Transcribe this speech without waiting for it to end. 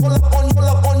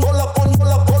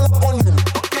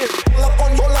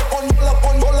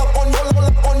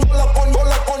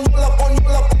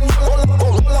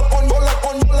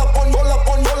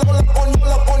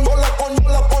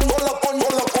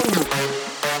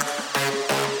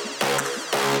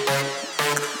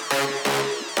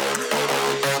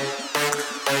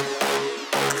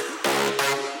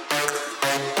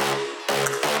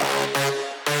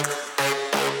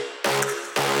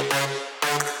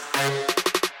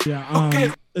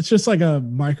It's just like a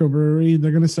microbrewery.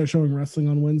 They're gonna start showing wrestling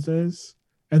on Wednesdays,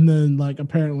 and then like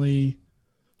apparently,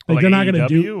 like they're not gonna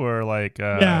do or like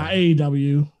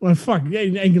AEW. Well, fuck,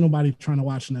 ain't nobody trying to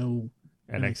watch no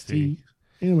NXT.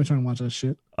 Ain't nobody trying to watch that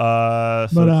shit. But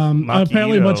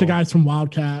apparently a bunch of guys from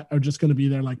Wildcat are just gonna be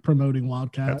there like promoting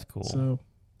Wildcat. That's cool. So,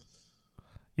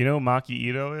 you know who Maki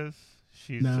Ito is?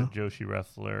 She's a Joshi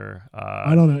wrestler.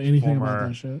 I don't know anything about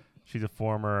that shit. She's a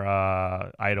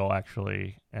former idol,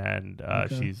 actually, and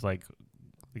she's like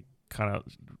kind of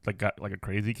like got like a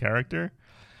crazy character.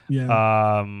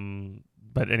 Yeah.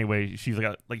 But anyway, she's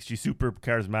she's super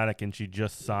charismatic, and she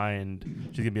just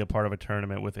signed. She's gonna be a part of a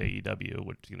tournament with AEW,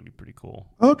 which is gonna be pretty cool.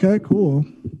 Okay, cool.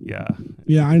 Yeah.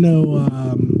 Yeah, I know.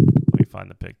 Let me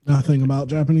find the pic. Nothing about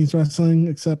Japanese wrestling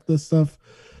except this stuff,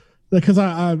 because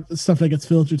I stuff that gets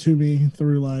filtered to me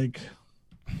through like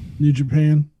New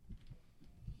Japan.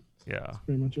 Yeah, that's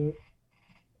pretty much it.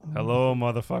 Hello,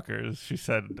 motherfuckers. She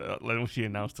said when she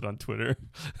announced it on Twitter.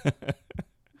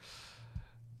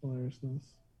 Hilariousness.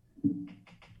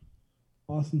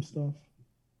 Awesome stuff.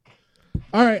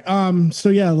 All right. So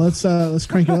yeah, let's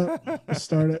crank it up. Let's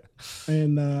start it,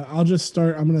 and I'm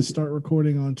gonna start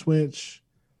recording on Twitch,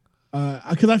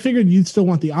 because I figured you'd still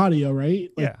want the audio, right?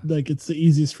 Like it's the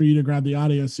easiest for you to grab the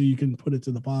audio so you can put it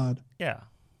to the pod. Yeah.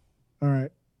 All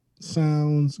right.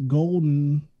 Sounds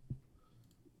golden.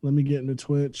 Let me get into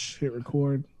Twitch, hit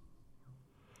record.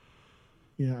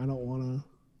 Yeah, I don't want to.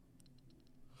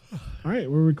 All right,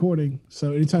 we're recording.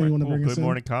 So anytime you want to bring us in. Good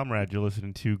Morning Comrade. You're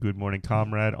listening to Good Morning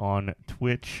Comrade on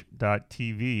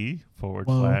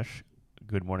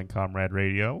twitch.tv/Good Morning Comrade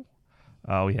Radio.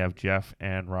 We have Jeff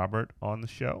and Robert on the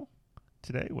show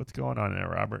today. What's going on there,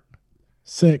 Robert?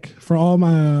 Sick. For all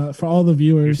the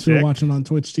viewers who are watching on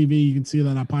Twitch TV, you can see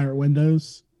that I pirate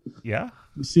Windows. Yeah.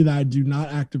 You see that I do not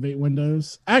activate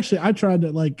Windows. Actually, I tried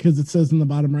to because it says in the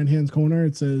bottom right-hand corner,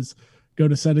 it says go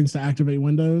to settings to activate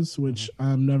Windows, which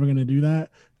I'm never going to do that.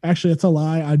 Actually, it's a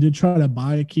lie. I did try to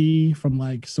buy a key from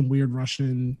like some weird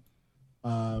Russian,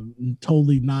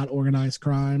 totally not organized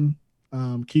crime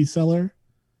key seller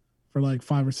for like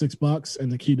 $5 or $6,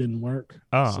 and the key didn't work.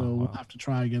 So we'll have to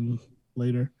try again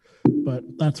later. But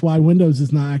that's why Windows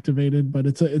is not activated. But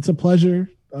it's a pleasure.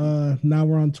 Now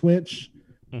we're on Twitch.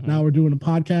 Now we're doing a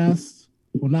podcast.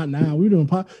 Well, not now. We're doing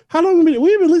How long have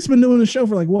we've at least been doing the show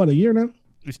for like what, a year now?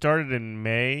 We started in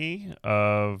May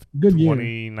of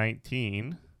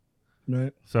 2019.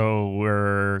 Right. So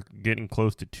we're getting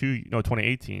close to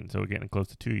 2018. So we're getting close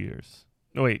to 2 years.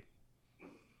 No, wait.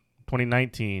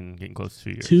 2019, getting close to 2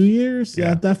 years. 2 years?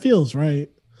 Yeah, that feels right.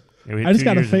 Yeah, I just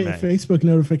got a Facebook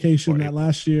notification that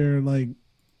last year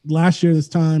this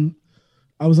time,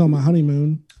 I was on my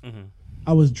honeymoon. Mm-hmm.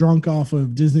 I was drunk off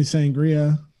of Disney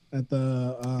Sangria at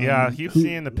the. I keep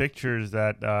seeing the pictures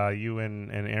that you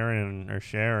and Aaron are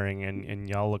sharing, and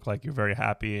y'all look like you're very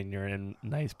happy and you're in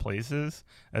nice places,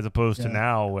 as opposed to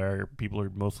now where people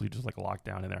are mostly just like locked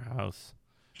down in their house.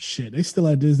 Shit, they still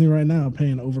at Disney right now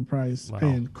paying overpriced,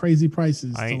 paying crazy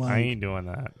prices. I ain't doing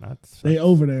that. They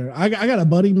over there. I got a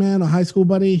buddy, man, a high school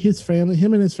buddy. His family,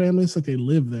 him and his family, it's like they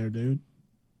live there, dude.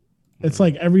 It's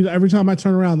like every time I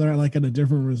turn around, they're like at a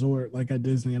different resort, like at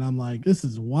Disney, and I'm like, this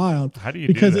is wild. How do you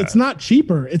because do that? It's not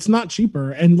cheaper. It's not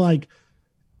cheaper, and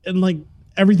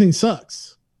everything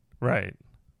sucks. Right.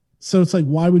 So it's like,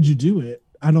 why would you do it?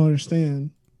 I don't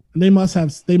understand. And they must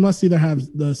either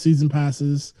have the season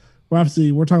passes. We're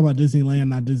talking about Disneyland,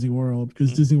 not Disney World,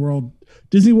 because Disney World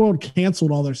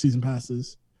canceled all their season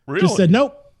passes. Really? Just said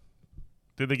nope.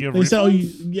 Did they give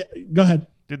refunds? Go ahead.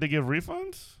 Did they give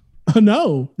refunds?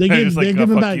 No, they're giving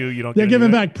back. They're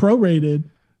giving back prorated.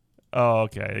 Oh,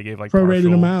 okay. They gave like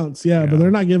prorated amounts. Yeah, but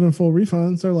they're not giving full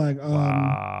refunds. They're like,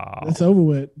 wow, it's over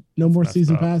with. No more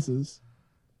season passes.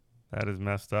 That is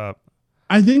messed up.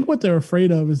 I think what they're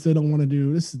afraid of is they don't want to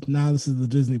do this. This is the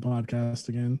Disney podcast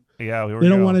again. Yeah, they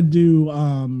don't want to do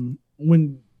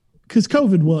because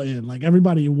COVID will end. Like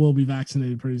everybody will be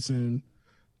vaccinated pretty soon.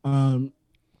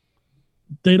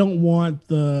 They don't want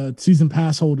the season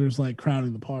pass holders like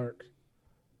crowding the park.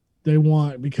 They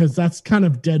want, because that's kind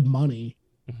of dead money,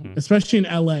 especially in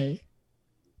LA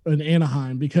and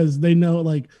Anaheim, because they know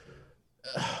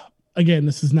again,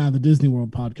 this is now the Disney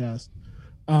World podcast.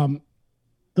 Um,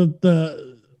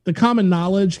 the common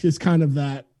knowledge is kind of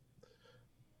that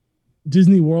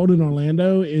Disney World in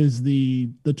Orlando is the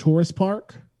tourist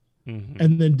park,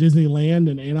 and then Disneyland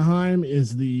in Anaheim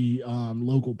is the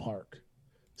local park.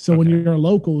 So when you're a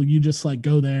local, you just like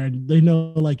go there, and they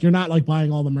know like you're not like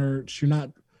buying all the merch.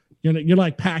 You're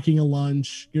like packing a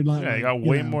lunch. You're not. Yeah, like, you got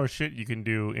way more shit you can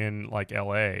do in like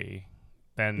LA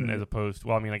than as opposed to,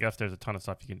 well, I mean, I guess there's a ton of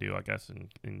stuff you can do, I guess,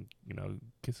 in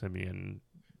Kissimmee and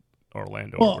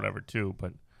Orlando or whatever too,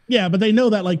 but yeah, but they know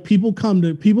that like people go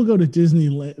to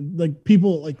Disneyland, like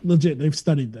people like legit, they've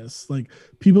studied this. Like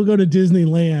people go to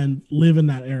Disneyland, live in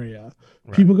that area.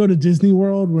 Right. People go to Disney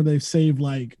World where they've saved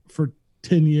like for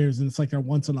 10 years and it's like their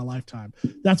once in a lifetime.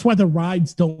 That's why the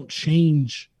rides don't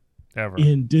change ever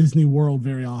in Disney World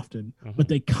very often, but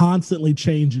they constantly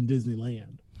change in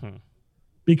Disneyland.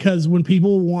 Because when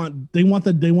people they want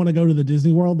to go to the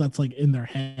Disney World that's like in their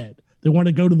head. They want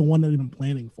to go to the one that they've been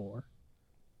planning for.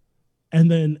 And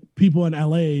then people in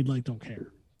LA like don't care.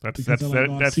 That's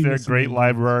their great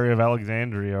library of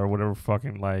Alexandria or whatever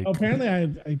fucking like. Oh, apparently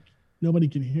I nobody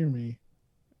can hear me.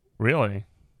 Really?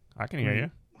 I can hear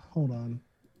you. Hold on.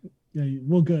 Yeah,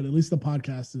 well good. At least the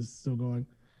podcast is still going.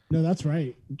 No, that's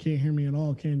right. You can't hear me at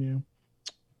all, can you?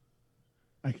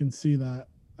 I can see that.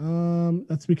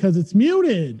 That's because it's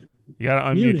muted. You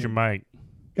gotta unmute your mic.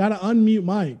 Gotta unmute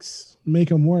mics. Make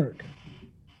them work.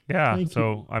 Yeah. Thank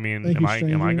so you. I mean, am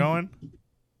I going?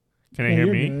 Can I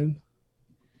hear me? Good.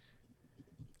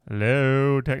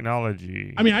 Hello,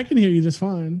 technology. I mean, I can hear you just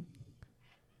fine.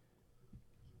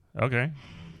 Okay.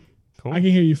 Cool. I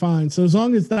can hear you fine. So as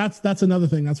long as that's another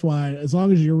thing. That's why as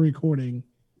long as you're recording,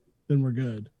 then we're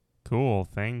good. Cool.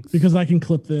 Thanks. Because I can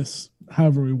clip this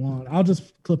however we want. I'll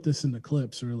just clip this into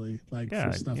clips, really, like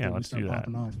for stuff that we start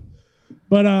popping off.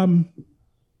 But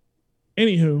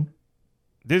anywho,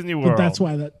 Disney World. But that's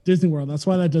why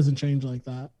that doesn't change like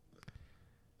that.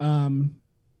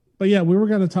 But yeah, we were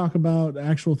going to talk about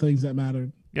actual things that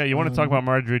mattered. Yeah, you want to talk about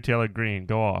Marjorie Taylor Greene?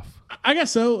 Go off. I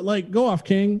guess so. Like, go off,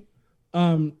 King.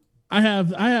 I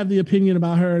have the opinion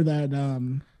about her that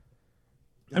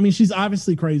I mean, she's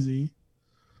obviously crazy.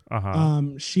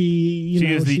 She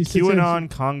is the QAnon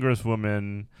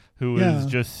congresswoman who is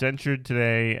just censured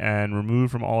today and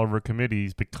removed from all of her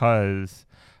committees because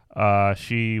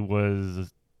she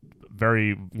was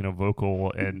very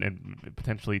vocal and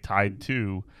potentially tied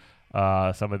to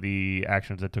some of the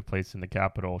actions that took place in the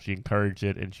Capitol. She encouraged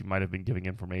it, and she might have been giving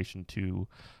information to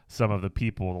some of the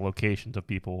people, the locations of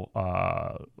people,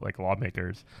 like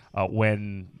lawmakers,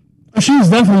 when she was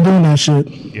definitely doing that shit.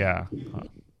 Yeah.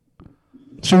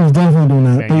 She was definitely doing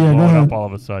that. Man, you blow it up all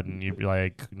of a sudden. You'd be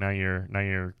like, now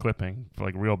you're clipping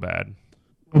like real bad.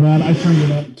 Oh, bad. I turned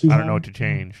it up too high. I don't know what you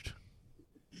changed.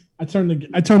 I turned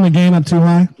the gain up too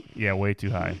high. Yeah, way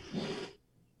too high.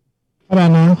 How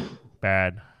about now?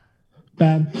 Bad.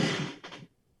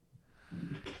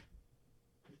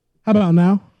 How about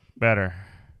now? Better,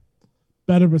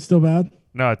 but still bad?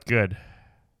 No, it's good.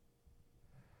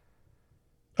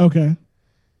 Okay.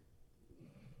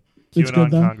 It's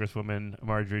good, though? Congresswoman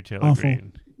Marjorie Taylor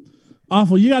Greene.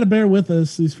 Awful. You got to bear with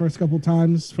us these first couple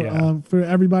times for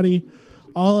everybody,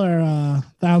 all our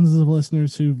thousands of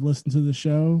listeners who've listened to the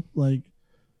show. Like,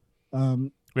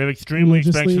 we have extremely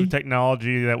expensive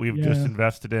technology that we've just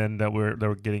invested in that we're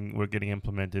getting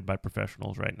implemented by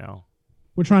professionals right now.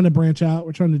 We're trying to branch out.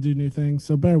 We're trying to do new things.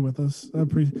 So bear with us.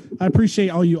 I appreciate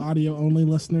all you audio only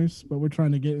listeners, but we're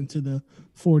trying to get into the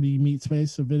 4D meat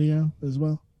space of video as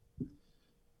well.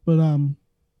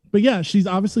 But yeah, she's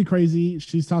obviously crazy.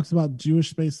 She talks about Jewish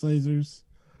space lasers.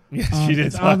 Yes, she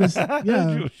did.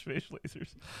 Yeah, Jewish space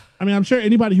lasers. I mean, I'm sure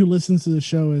anybody who listens to the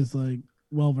show is like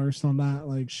well versed on that.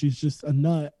 Like, she's just a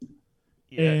nut,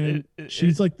 and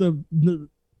she's like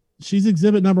she's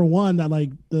exhibit number one that like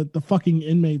the fucking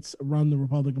inmates run the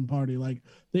Republican Party. Like,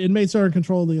 the inmates are in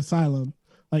control of the asylum.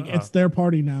 Like, it's their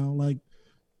party now. Like,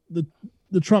 the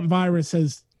Trump virus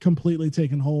has completely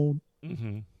taken hold.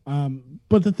 Mm-hmm.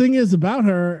 But the thing is about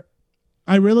her,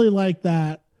 I really like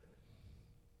that.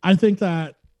 I think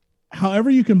that however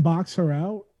you can box her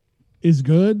out is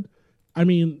good. I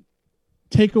mean,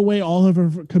 take away all of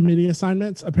her committee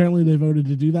assignments. Apparently they voted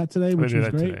to do that today, which was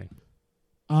great. Today.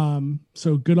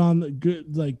 So good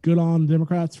on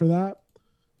Democrats for that.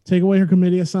 Take away her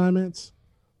committee assignments.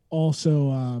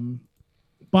 Also,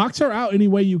 box her out any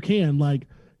way you can. Like,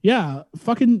 yeah,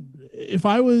 fucking, if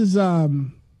I was,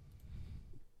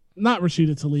 not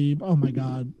Rashida Tlaib. Oh my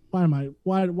God.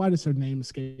 Why does her name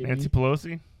escape me? Nancy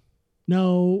Pelosi?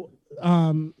 No.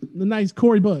 The nice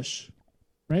Cori Bush,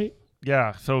 right?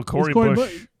 Yeah, so Corey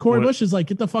Bush. Corey Bush is like,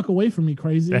 get the fuck away from me,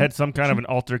 crazy. They had some kind of an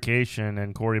altercation,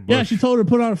 and Corey Bush. Yeah, she told her to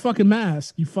put on a fucking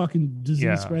mask. You fucking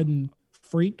disease spreading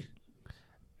freak.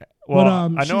 Well,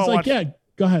 but I know she's like, yeah,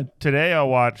 go ahead. Today I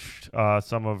watched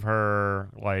some of her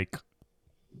like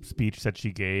speech that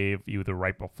she gave either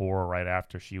right before or right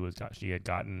after she had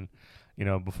gotten,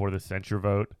 before the censure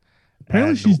vote.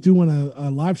 Apparently she's doing a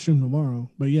live stream tomorrow,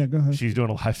 but yeah, go ahead. She's doing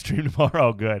a live stream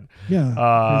tomorrow. Good.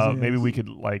 Yeah. Maybe we could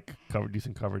like do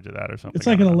some coverage of that or something. It's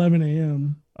like at 11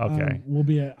 a.m. Okay.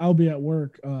 I'll be at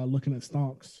work looking at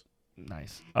stocks.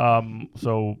 Nice.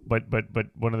 So, but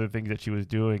one of the things that she was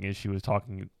doing is she talked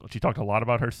a lot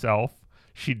about herself.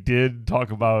 She did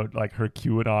talk about like her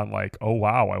QAnon, like, oh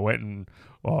wow, I went and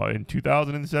in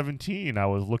 2017 I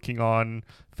was looking on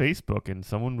Facebook and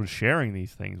someone was sharing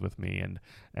these things with me,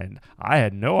 and I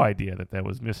had no idea that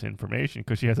was misinformation,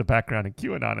 because she has a background in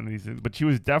QAnon and these things. But she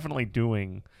was definitely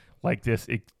doing like this,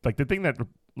 like the thing that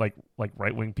like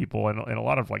right wing people and a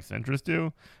lot of like centrists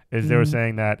do is they were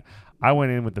saying that I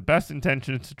went in with the best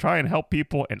intentions to try and help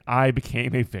people and I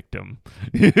became a victim.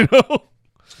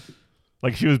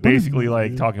 Like she was basically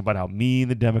like talking about how mean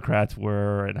the Democrats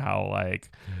were and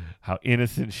how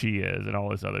innocent she is and all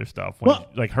this other stuff. Well,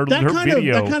 like her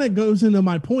video that kind of goes into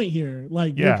my point here.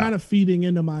 Like you're kind of feeding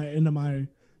into my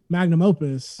magnum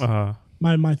opus.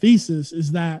 My thesis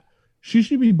is that she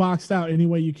should be boxed out any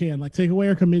way you can. Like take away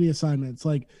her committee assignments.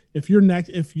 Like if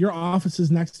your office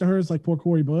is next to hers, like poor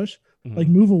Corey Bush, like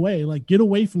move away, like get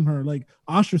away from her, like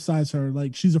ostracize her.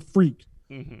 Like she's a freak.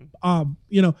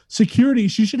 Security,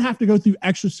 she should have to go through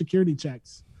extra security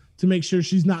checks to make sure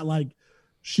she's not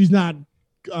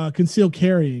concealed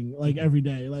carrying like every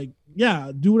day. Like,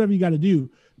 yeah, do whatever you got to do,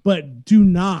 but do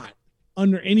not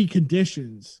under any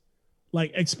conditions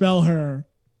like expel her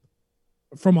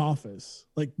from office.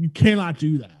 Like you cannot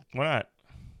do that. Why not?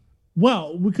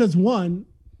 Well, because one,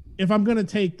 if I'm going to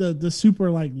take the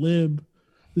super like the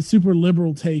super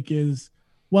liberal take is,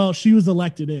 well, she was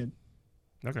elected in.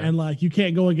 Okay. And like you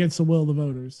can't go against the will of the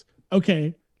voters.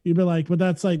 Okay. You'd be like, but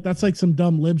that's like some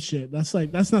dumb lib shit. That's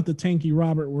not the tanky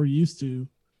Robert we're used to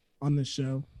on this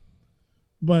show.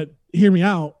 But hear me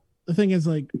out. The thing is,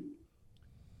 like,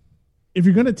 if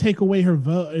you're gonna take away her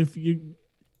vote, if you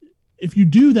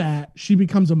do that, she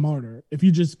becomes a martyr. If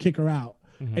you just kick her out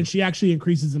and she actually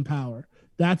increases in power.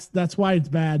 That's why it's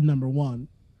bad, number one.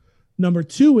 Number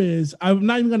two is I'm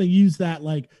not even going to use that,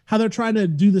 like how they're trying to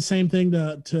do the same thing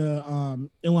to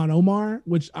Ilhan Omar,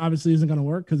 which obviously isn't going to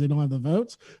work because they don't have the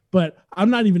votes. But I'm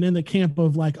not even in the camp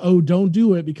of like, oh, don't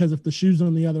do it because if the shoe's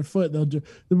on the other foot, they'll do.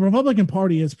 The Republican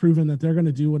Party has proven that they're going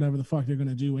to do whatever the fuck they're going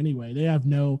to do anyway. They have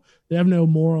no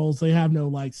morals. They have no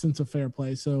like sense of fair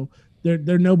play. So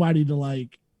they're nobody to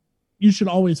like. You should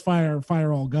always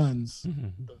fire all guns,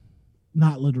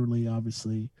 not literally,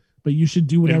 obviously. But you should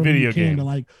do whatever you can to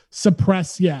like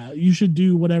suppress. Yeah, you should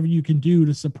do whatever you can do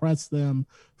to suppress them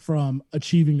from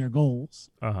achieving their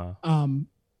goals.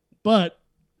 But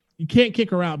you can't kick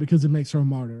her out because it makes her a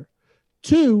martyr.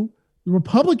 Two, the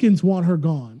Republicans want her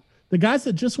gone. The guys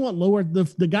that just want lower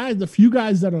the few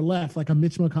guys that are left, like a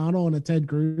Mitch McConnell and a Ted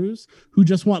Cruz, who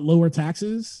just want lower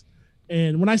taxes.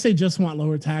 And when I say just want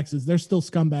lower taxes, they're still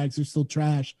scumbags. They're still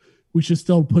trash. We should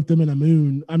still put them in a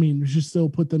moon. I mean, we should still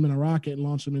put them in a rocket and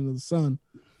launch them into the sun.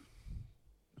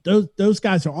 Those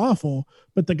guys are awful,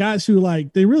 but the guys who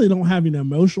like, they really don't have an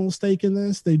emotional stake in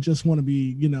this. They just want to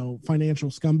be, financial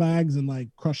scumbags and like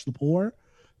crush the poor.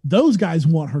 Those guys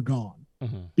want her gone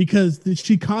because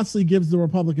she constantly gives the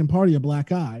Republican Party a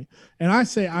black eye. And I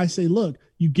say, look,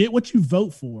 you get what you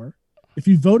vote for. If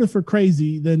you voted for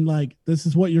crazy, then like, this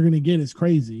is what you're going to get is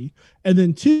crazy. And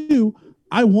then two,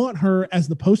 I want her as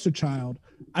the poster child.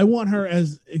 I want her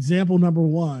as example number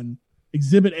one,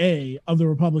 exhibit A of the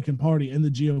Republican Party and the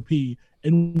GOP,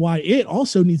 and why it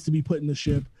also needs to be put in the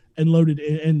ship and loaded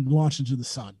and launched into the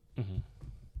sun.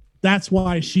 That's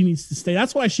why she needs to stay.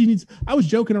 That's why she needs. I was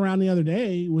joking around the other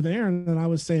day with Aaron, and I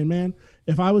was saying, man,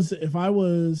 if I was in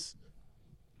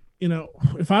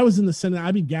the Senate,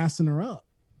 I'd be gassing her up.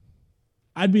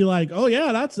 I'd be like, oh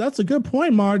yeah, that's a good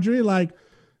point, Marjorie. Like,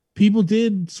 people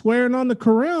did swearing on the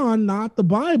Quran, not the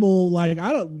Bible. Like,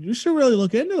 you should really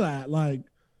look into that. Like,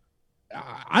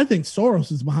 I think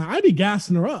Soros is behind. I'd be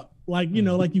gassing her up. Like,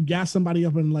 like you gas somebody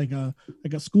up in like a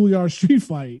schoolyard street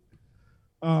fight.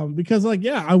 Because like,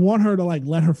 yeah, I want her to like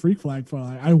let her freak flag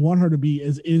fly. I want her to be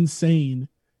as insane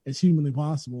as humanly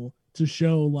possible to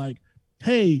show like,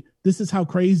 hey, this is how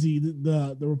crazy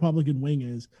the Republican wing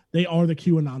is. They are the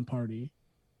QAnon party.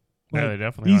 Like, yeah, they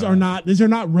definitely these are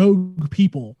not rogue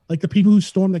people. Like the people who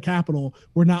stormed the Capitol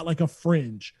were not like a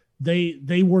fringe.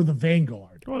 they were the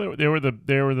vanguard. Well, they were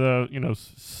the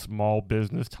small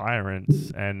business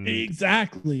tyrants, and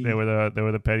exactly they were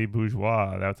the petty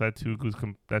bourgeois. That's who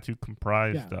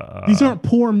comprised. Yeah. These aren't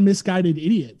poor misguided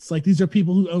idiots. Like, these are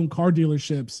people who own car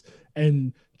dealerships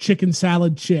and chicken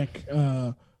salad chick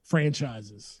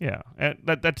franchises. Yeah, and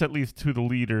that's at least who the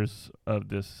leaders of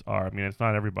this are. I mean, it's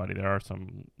not everybody. There are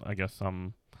some, I guess,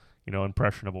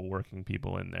 impressionable working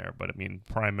people in there. But I mean,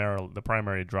 the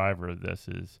primary driver of this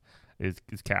is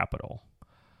capital,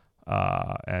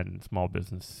 and small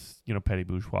business, petty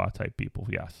bourgeois type people.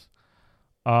 Yes.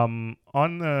 On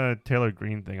the Taylor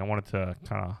Greene thing, I wanted to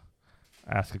kind of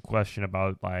ask a question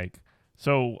about, like,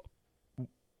 so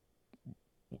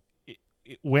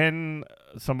when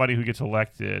somebody who gets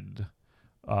elected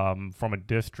from a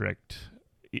district,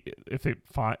 if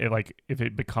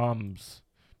it becomes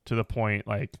to the point,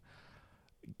 like,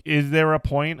 is there a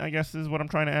point, I guess is what I'm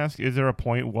trying to ask, is there a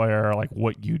point where, like,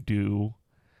 what you do,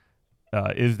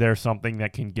 is there something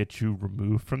that can get you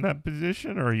removed from that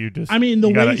position, or you just, I mean,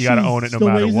 you gotta own it no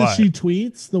matter what? The way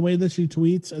that she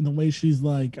tweets, and the way she's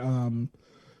like,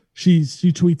 she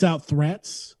tweets out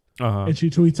threats, and she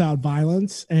tweets out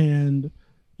violence, and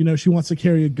she wants to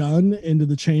carry a gun into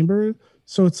the chamber.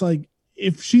 So it's like,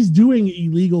 if she's doing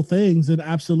illegal things, then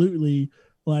absolutely,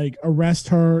 like, arrest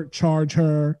her, charge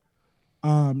her.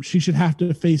 She should have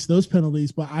to face those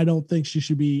penalties, but I don't think she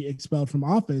should be expelled from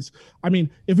office. I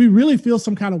mean, if we really feel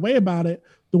some kind of way about it,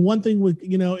 the one thing with,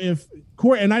 if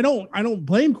Cori, and I don't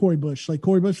blame Cori Bush. Like,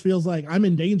 Cori Bush feels like, I'm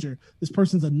in danger. This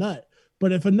person's a nut.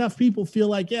 But if enough people feel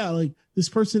like, yeah, like, this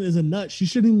person is a nut, she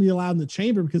shouldn't even be allowed in the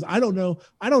chamber, because I don't know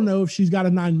if she's got a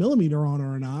 9mm on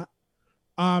her or not.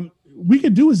 We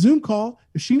could do a Zoom call.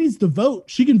 If she needs to vote,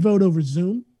 she can vote over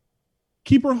Zoom.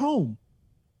 Keep her home.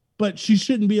 But she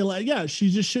shouldn't be allowed. Yeah, she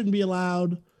just shouldn't be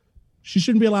allowed. She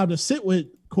shouldn't be allowed to sit with,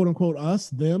 quote unquote, us,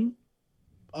 them,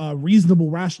 reasonable,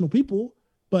 rational people.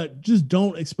 But just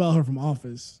don't expel her from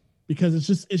office, because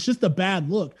it's just a bad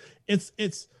look.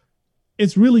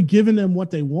 It's really giving them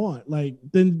what they want. Like,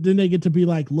 then they get to be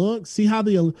like, look, see how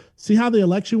the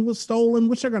election was stolen,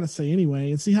 which they're gonna say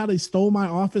anyway, and see how they stole my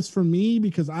office from me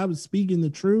because I was speaking the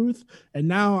truth, and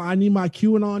now I need my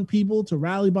QAnon people to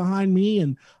rally behind me,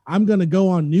 and I'm gonna go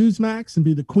on Newsmax and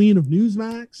be the queen of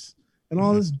Newsmax and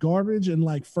all this garbage, and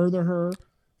like further her.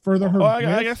 Well,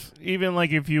 I guess even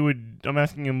like, if you would, I'm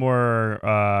asking a more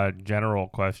general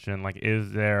question. Like,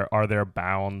 are there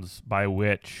bounds by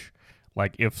which,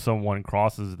 like, if someone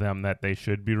crosses them, that they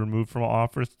should be removed from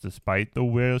office despite the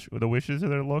wishes of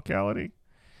their locality?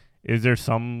 Is there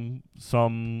some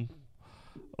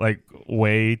like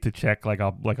way to check like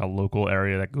a local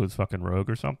area that goes fucking rogue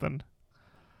or something?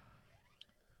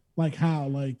 Like how?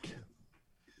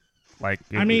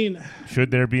 I mean, should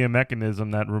there be a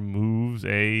mechanism that removes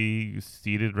a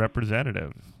seated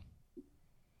representative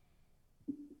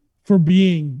for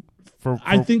being?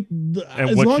 I think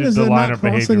as long as they're not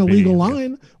crossing a legal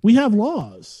line, we have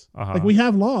laws. Like, we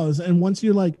have laws, and once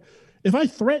you're like,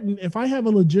 if I have a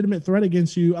legitimate threat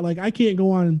against you, like, I can't go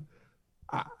on.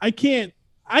 I can't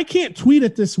tweet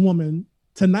at this woman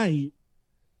tonight,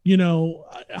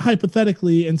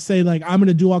 hypothetically, and say, like, I'm going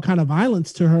to do all kind of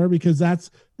violence to her, because that's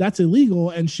illegal,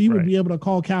 and she would be able to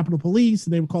call Capitol Police,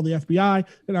 and they would call the FBI,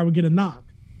 and I would get a knock.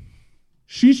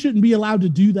 She shouldn't be allowed to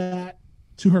do that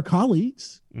to her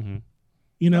colleagues. Mm-hmm.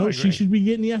 She should be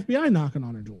getting the FBI knocking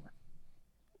on her door.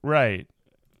 Right.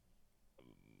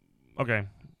 Okay.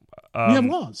 We have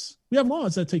laws. We have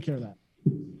laws that take care of that.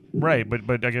 Right,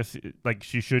 but I guess, like,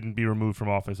 she shouldn't be removed from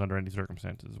office under any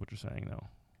circumstances, is what you're saying, though.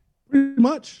 Pretty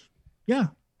much. Yeah.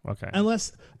 Okay.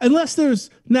 Unless there's,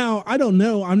 now, I don't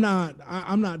know. I'm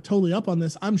not totally up on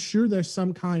this. I'm sure there's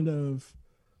some kind of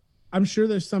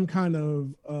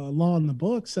law in the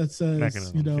books that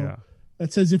says,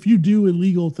 that says if you do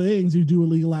illegal things, you do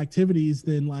illegal activities,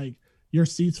 then, like, your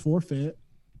seat's forfeit.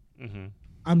 Mm-hmm.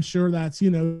 I'm sure that's,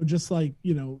 just like,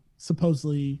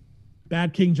 supposedly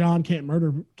bad King John can't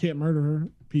murder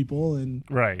people, and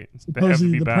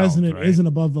supposedly the president isn't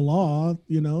above the law,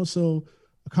 so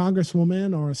a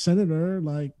congresswoman or a senator,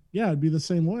 like, yeah, it'd be the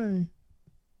same way.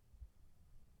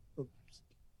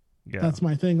 Yeah. That's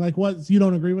my thing. Like, what, you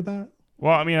don't agree with that?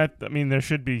 Well, I mean, there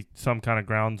should be some kind of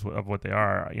grounds of what they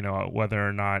are, whether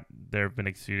or not they've been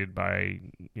exceeded by,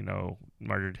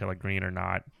 Marjorie Taylor Greene or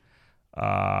not.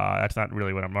 That's not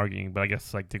really what I'm arguing, but I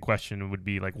guess, like, the question would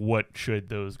be, like, what should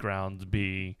those grounds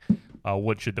be?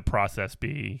 What should the process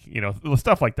be?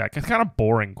 Stuff like that. It's kind of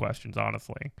boring questions,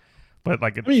 honestly. But,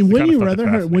 like, when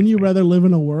you rather live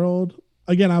in a world,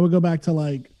 again, I would go back to,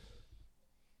 like,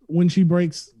 when she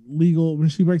breaks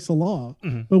the law.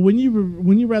 Mm-hmm. But when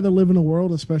you rather live in a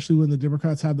world, especially when the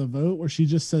Democrats have the vote, where she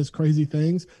just says crazy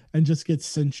things and just gets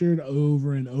censured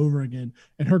over and over again,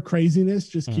 and her craziness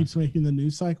just keeps making the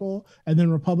news cycle, and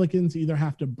then Republicans either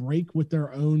have to break with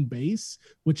their own base,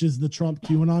 which is the Trump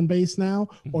QAnon base now,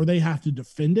 or they have to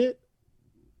defend it.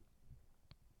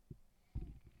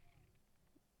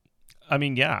 I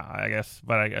mean, yeah, I guess,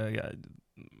 but I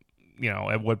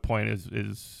at what point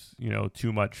is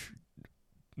too much?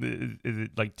 Is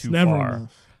it like too far?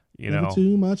 Enough. Never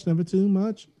too much. Never too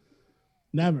much.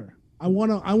 Never. I want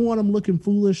them looking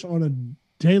foolish on a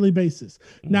daily basis.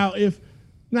 Now, if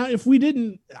we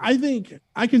didn't, I think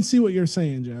I can see what you're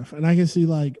saying, Jeff, and I can see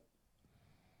like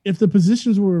if the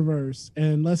positions were reversed,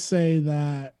 and let's say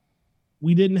that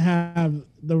we didn't have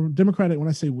the Democratic. When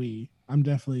I say we, I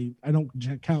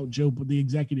don't count Joe, but the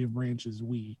executive branch is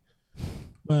we,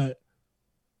 but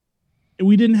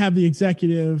we didn't have the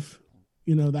executive,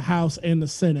 the House and the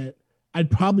Senate, I'd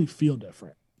probably feel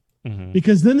different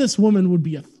because then this woman would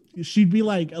be she'd be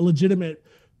like a legitimate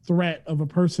threat of a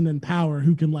person in power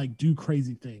who can like do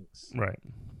crazy things. Right.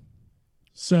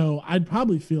 So I'd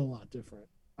probably feel a lot different.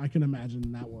 I can imagine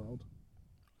in that world.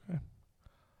 Okay.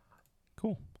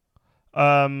 Cool.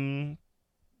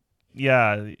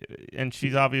 Yeah, and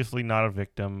she's obviously not a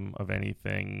victim of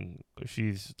anything.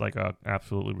 She's like a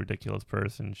absolutely ridiculous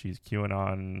person. She's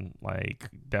QAnon, like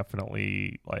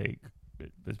definitely like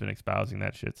has been espousing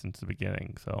that shit since the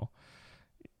beginning. So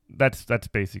that's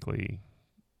basically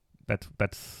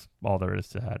that's all there is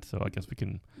to that. So I guess we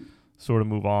can sort of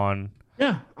move on.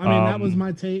 Yeah, I mean that was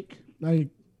my take. Like,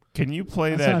 can you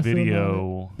play that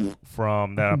video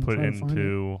from that I put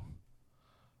into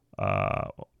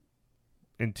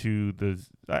the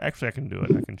actually I can do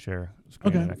it. I can share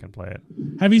screen and I can play it.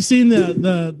 Have you seen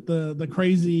the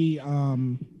crazy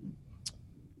the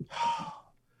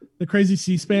crazy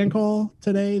C-SPAN call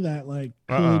today that like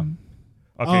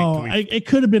it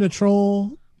could have been a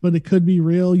troll, but it could be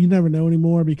real. You never know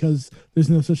anymore because there's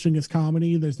no such thing as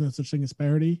comedy, there's no such thing as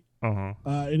parody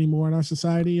anymore in our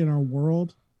society, in our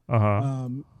world.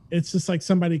 It's just like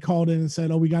somebody called in and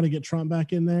said, "Oh, we got to get Trump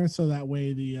back in there so that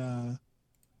way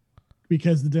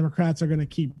because the Democrats are going to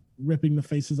keep ripping the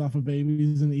faces off of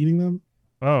babies and eating them."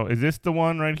 Oh, is this the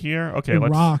one right here? Okay,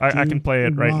 I can play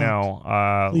it right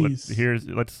now. Let's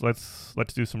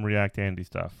do some React Andy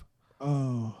stuff.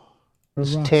 Oh,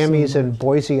 Tammy's in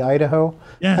Boise, Idaho.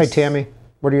 Yes. Hi, Tammy.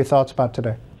 What are your thoughts about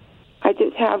today? I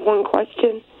just have one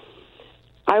question.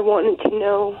 I wanted to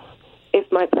know if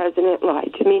my president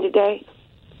lied to me today,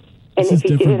 and if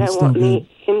he did, I want him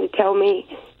to tell me,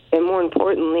 and more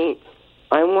importantly,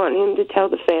 I want him to tell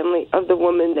the family of the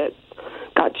woman that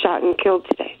got shot and killed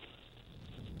today.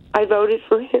 I voted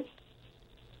for him.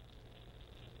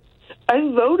 I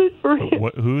voted for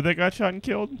him. Who that got shot and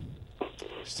killed?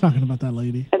 She's talking about that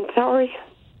lady. I'm sorry.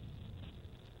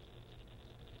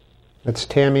 That's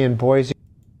Tammy in Boise.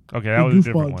 Okay, that was a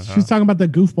different one. She's talking about the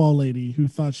goofball lady who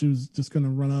thought she was just going to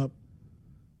run up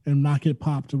and not get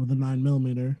popped with a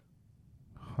 9mm.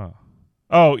 Huh.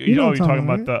 Oh, you're talking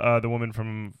about the woman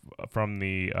from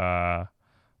the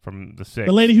 6th.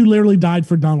 The lady who literally died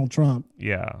for Donald Trump.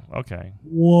 Yeah. Okay.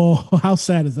 Whoa! How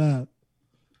sad is that?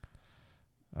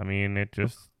 I mean,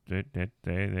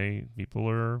 people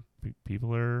are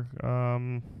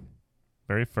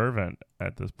very fervent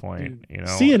at this point. Dude,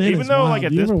 CNN even though wild. like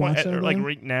at this point, like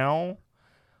right now,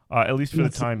 at least for the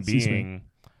time being,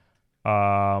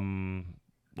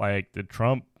 like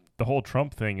the whole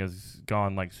Trump thing has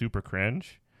gone like super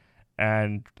cringe,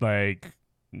 and like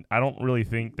I don't really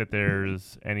think that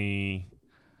there's any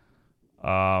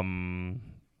I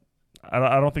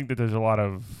don't think that there's a lot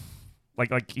of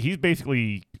like he's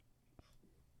basically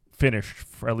finished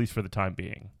at least for the time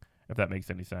being, if that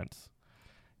makes any sense.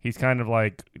 He's kind of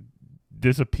like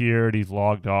disappeared. He's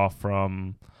logged off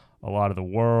from a lot of the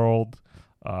world.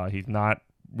 He's not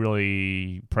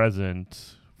really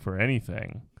present for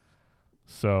anything.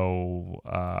 So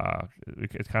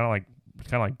it's kind of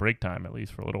like break time, at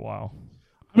least for a little while.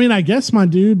 I mean, I guess, my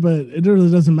dude, but it really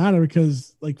doesn't matter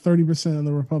because like 30% of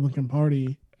the Republican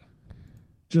Party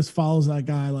just follows that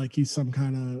guy like he's some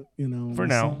kind of, for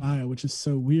Messiah, now, which is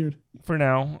so weird. For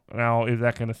now, is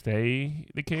that going to stay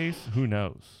the case? Who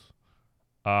knows?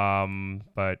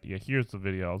 But yeah, here's the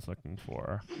video I was looking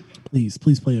for. Please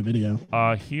play a video.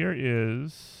 Here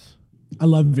is. I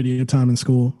love video time in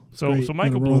school. So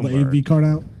Michael Bloomberg, the AV card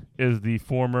out, is the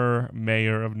former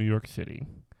mayor of New York City.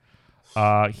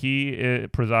 He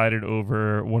presided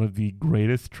over one of the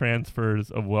greatest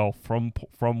transfers of wealth from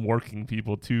working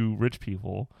people to rich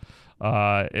people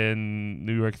in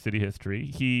New York City history.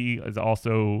 He is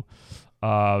also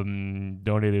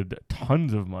donated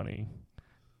tons of money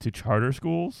to charter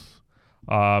schools.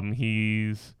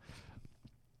 He's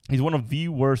one of the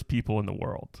worst people in the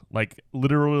world. Like,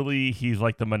 literally, he's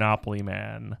like the monopoly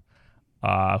man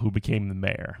who became the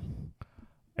mayor.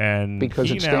 And because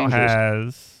he it's now dangerous.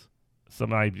 has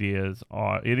some ideas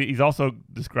on it. He's also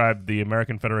described the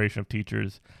American Federation of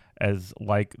Teachers as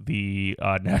like the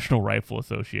National Rifle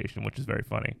Association, which is very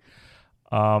funny.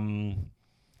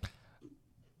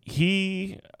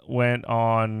 He went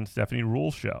on Stephanie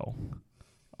Ruhl's show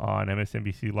on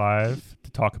MSNBC Live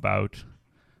to talk about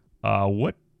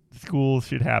what schools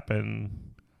should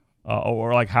happen,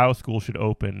 or like how schools should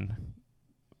open.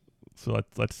 So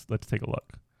let's take a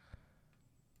look.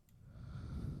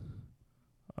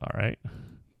 All right.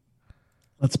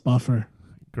 Let's buffer.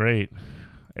 Great.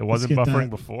 It wasn't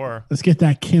buffering before. Let's get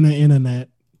that Kenna internet.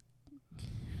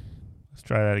 Let's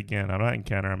try that again. I'm not in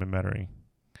Kenner. I'm in Metairie.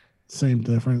 Same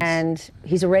difference. And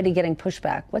he's already getting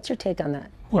pushback. What's your take on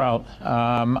that? Well,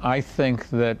 I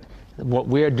think that what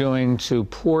we're doing to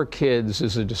poor kids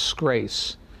is a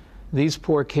disgrace. These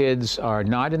poor kids are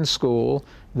not in school.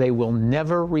 They will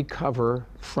never recover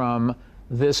from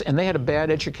this, and they had a bad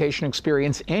education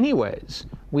experience anyways.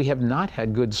 We have not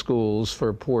had good schools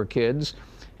for poor kids,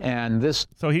 and this...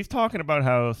 So he's talking about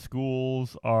how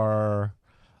schools are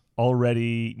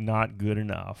already not good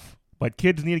enough, but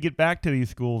kids need to get back to these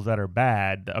schools that are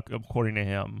bad, according to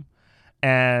him.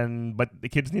 But the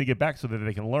kids need to get back so that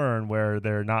they can learn where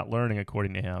they're not learning,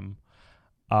 according to him.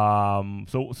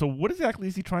 So what exactly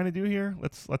is he trying to do here?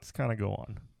 Let's kind of go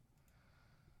on.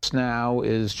 Now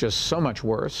is just so much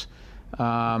worse.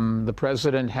 The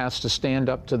president has to stand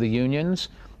up to the unions.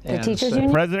 The teachers union?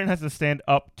 The president has to stand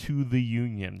up to the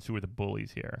unions, who are the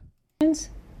bullies here.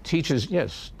 Teachers,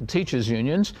 yes, the teachers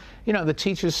unions. You know, the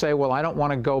teachers say, well, I don't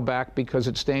want to go back because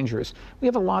it's dangerous. We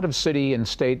have a lot of city and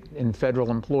state and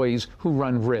federal employees who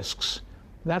run risks.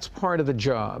 That's part of the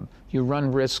job. You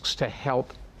run risks to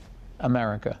help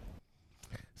America.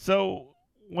 So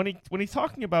when he's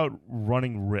talking about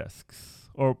running risks,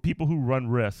 or people who run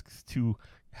risks to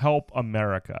help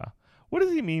America, what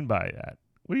does he mean by that?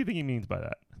 What do you think he means by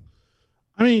that?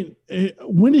 I mean,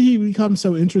 when did he become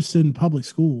so interested in public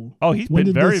school? Oh, he's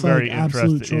been very, very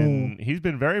interested in. He's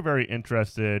been very, very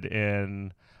interested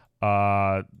in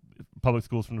public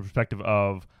schools from the perspective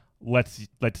of let's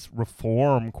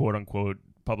reform, quote unquote,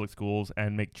 public schools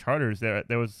and make charters.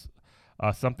 There was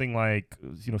something like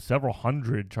several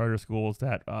hundred charter schools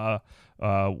that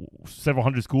several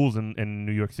hundred schools in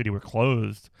New York City were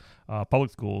closed, public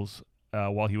schools,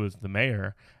 while he was the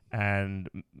mayor. And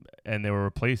they were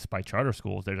replaced by charter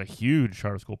schools. There's a huge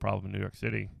charter school problem in New York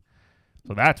City,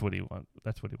 so that's what he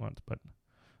wants. But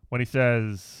when he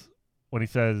says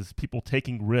people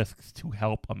taking risks to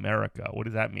help America, what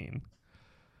does that mean?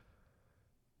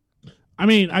 I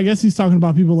mean, I guess he's talking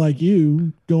about people like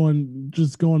you going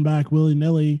back willy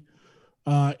nilly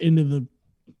into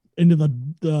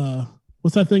the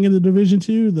what's that thing in the Division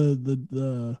II?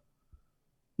 The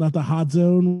not the hot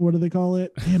zone. What do they call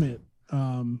it? Damn it.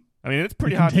 I mean, it's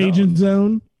pretty hot. Contagion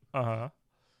zone. Uh-huh.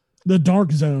 The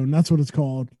dark zone. That's what it's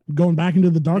called. Going back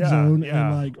into the dark zone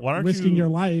and risking your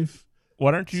life. Why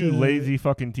don't you lazy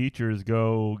fucking teachers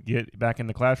go get back in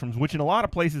the classrooms, which in a lot of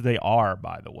places they are,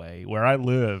 by the way. Where I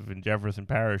live in Jefferson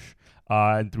Parish,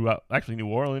 and throughout actually New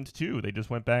Orleans too. They just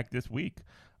went back this week.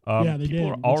 People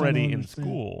are already in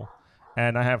school,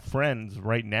 and I have friends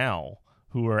right now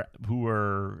who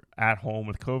are at home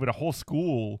with COVID. A whole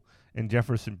school in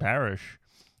Jefferson Parish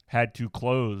had to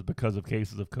close because of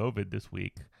cases of COVID this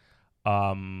week.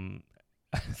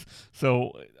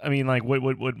 So I mean, like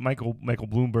what Michael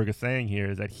Bloomberg is saying here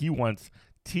is that he wants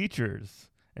teachers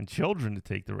and children to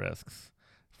take the risks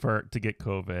to get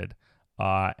COVID,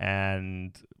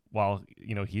 and while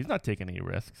he's not taking any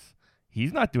risks,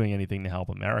 he's not doing anything to help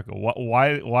America. What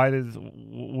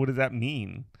does that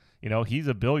mean? He's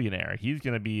a billionaire. He's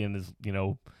gonna be in his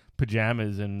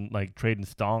pajamas and like trading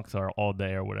stonks all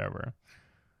day or whatever.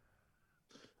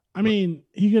 I mean,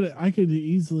 I could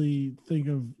easily think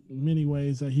of many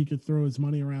ways that he could throw his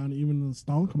money around, even in the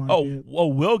stonk market. Oh, well,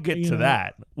 we'll get to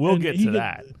that. We'll get to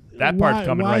that. That part's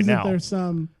coming right now. There's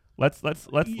some. Let's.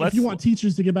 If you want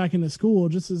teachers to get back into school,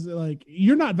 just as like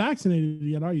you're not vaccinated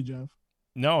yet, are you, Jeff?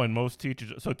 No, and most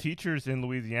teachers. So teachers in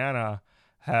Louisiana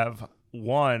have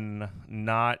they're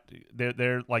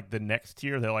like the next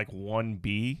tier. They're like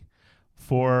 1B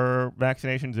for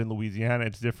vaccinations in Louisiana.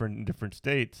 It's different in different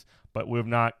states. But we've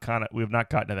not gotten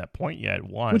to that point yet.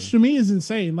 Which to me is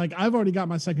insane. Like I've already got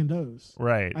my second dose.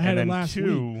 Right. I had it last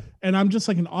week, and I'm just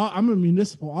like I'm a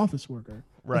municipal office worker.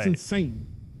 Right. That's insane.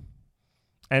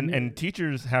 And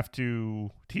teachers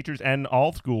and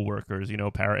all school workers,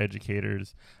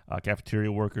 paraeducators,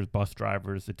 cafeteria workers, bus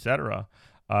drivers, etc.,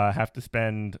 have to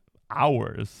spend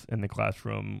hours in the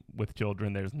classroom with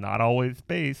children. There's not always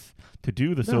space to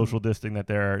do the social distancing that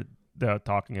they're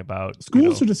talking about.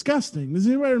 Schools are disgusting. Does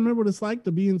anybody remember what it's like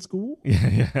to be in school?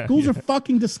 Yeah. Schools are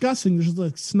fucking disgusting. There's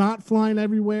like snot flying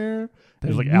everywhere.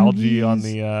 There's like algae on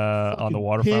the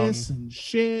water piss fountain and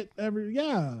shit.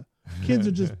 Kids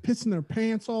are just pissing their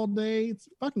pants all day. It's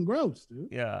fucking gross, dude.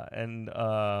 Yeah, and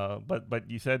but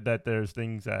you said that there's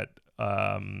things that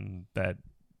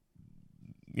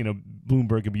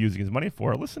Bloomberg could be using his money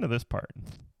for. Listen to this part.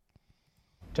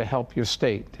 To help your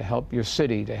state, to help your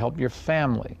city, to help your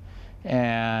family.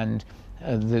 And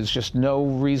there's just no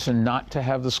reason not to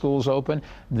have the schools open.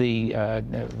 The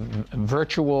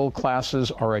virtual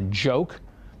classes are a joke.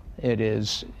 It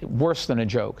is worse than a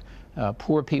joke.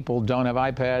 Poor people don't have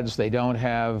iPads, they don't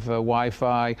have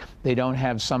Wi-Fi, they don't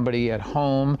have somebody at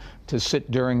home to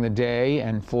sit during the day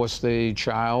and force the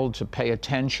child to pay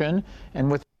attention.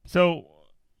 So,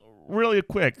 really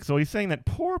quick, so he's saying that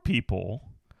poor people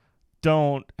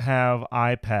don't have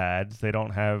iPads, they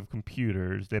don't have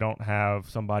computers, they don't have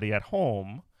somebody at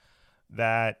home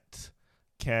that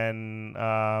can,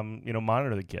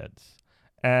 monitor the kids.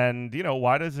 And,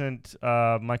 why doesn't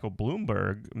Michael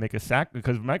Bloomberg make a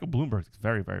because Michael Bloomberg is a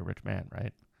very, very rich man,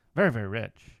 right? Very, very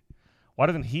rich. Why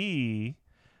doesn't he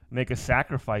make a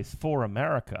sacrifice for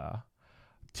America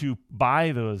to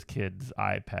buy those kids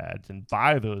iPads and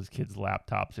buy those kids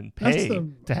laptops and pay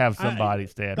to have somebody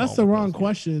stay at home? That's the wrong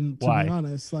question, to be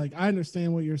honest. Like, I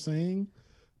understand what you're saying,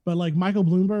 but like Michael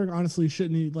Bloomberg honestly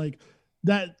shouldn't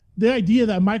that. The idea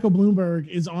that Michael Bloomberg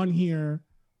is on here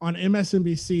on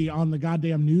MSNBC on the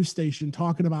goddamn news station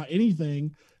talking about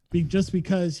anything just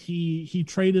because he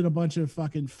traded a bunch of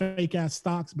fucking fake ass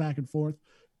stocks back and forth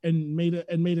and made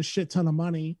a shit ton of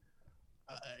money.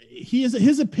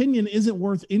 His opinion isn't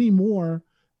worth any more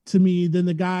to me than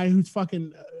the guy who's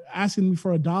fucking asking me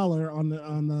for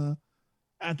 $1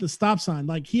 at the stop sign.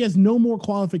 Like, he has no more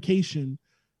qualification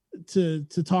to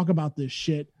talk about this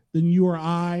shit than you or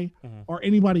I or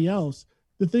anybody else.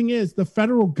 The thing is, the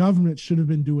federal government should have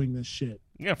been doing this shit.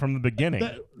 Yeah, from the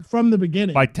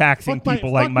beginning. By taxing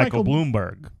people like Michael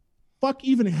Bloomberg. Fuck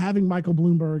even having Michael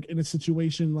Bloomberg in a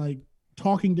situation like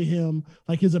talking to him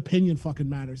like his opinion fucking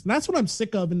matters. And that's what I'm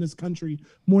sick of in this country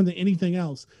more than anything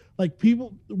else. Like,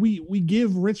 people, we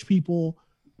give rich people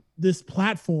this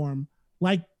platform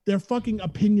like their fucking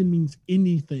opinion means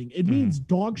anything. It means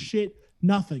dog shit,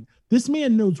 nothing. This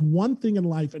man knows one thing in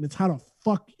life, and it's how to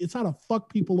fuck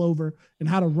people over and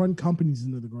how to run companies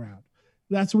into the ground.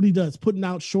 That's what he does, putting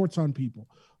out shorts on people,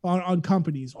 on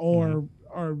companies, or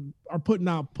putting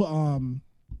out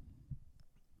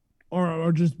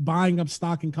or just buying up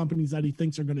stock in companies that he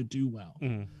thinks are going to do well.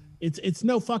 It's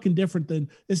no fucking different than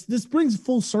this brings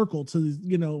full circle to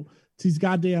to these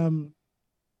goddamn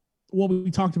what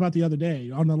we talked about the other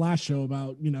day on the last show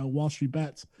about Wall Street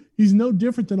bets. He's no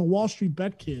different than a Wall Street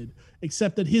bet kid,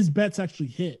 except that his bets actually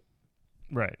hit.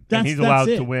 Right, and he's allowed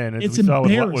to win. It's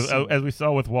embarrassing. As we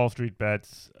saw with Wall Street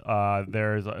bets,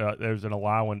 there's an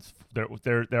allowance.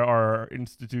 There are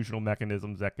institutional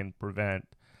mechanisms that can prevent,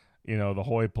 the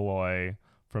hoi polloi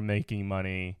from making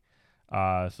money,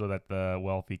 so that the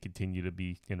wealthy continue to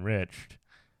be enriched,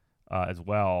 as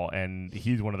well. And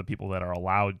he's one of the people that are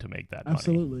allowed to make that money.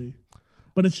 Absolutely.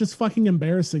 But it's just fucking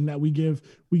embarrassing that we give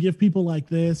people like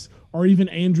this, or even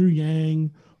Andrew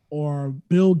Yang, or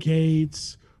Bill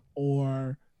Gates,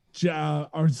 or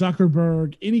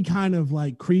Zuckerberg, any kind of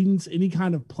like credence, any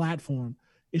kind of platform.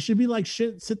 It should be like,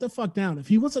 shit, sit the fuck down. If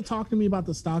he wants to talk to me about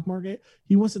the stock market,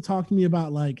 he wants to talk to me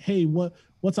about like, hey,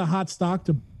 what's a hot stock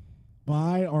to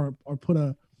buy or put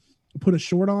a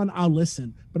short on, I'll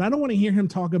listen. But I don't want to hear him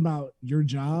talk about your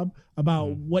job,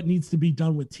 about what needs to be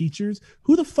done with teachers.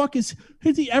 Who the fuck has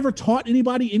he ever taught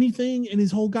anybody anything in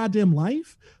his whole goddamn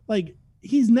life? Like,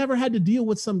 he's never had to deal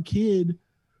with some kid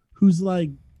who's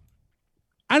like,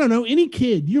 I don't know, any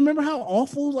kid. Do you remember how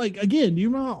awful, do you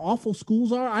remember how awful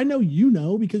schools are? I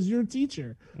know because you're a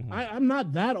teacher. I'm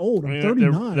not that old. I'm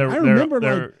 39. I remember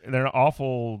they're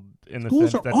awful in the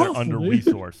sense that they're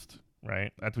under-resourced,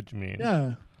 right? That's what you mean.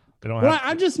 Yeah. They don't have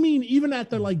I just mean even at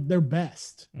their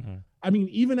best. I mean,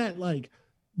 even at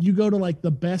you go to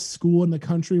the best school in the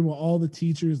country where all the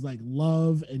teachers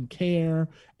love and care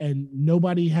and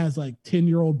nobody has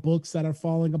 10-year-old books that are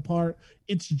falling apart.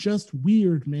 It's just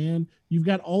weird, man. You've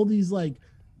got all these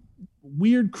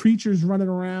weird creatures running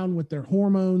around with their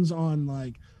hormones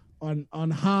on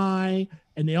high,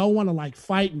 and they all want to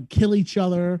fight and kill each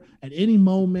other at any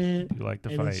moment. You like to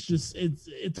and fight. It's just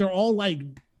they're all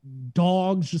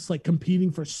dogs just like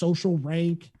competing for social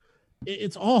rank.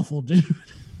 It's awful, dude.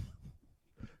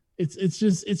 It's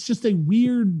just a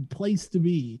weird place to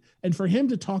be. And for him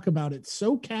to talk about it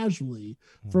so casually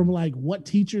from like what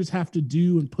teachers have to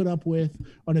do and put up with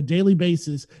on a daily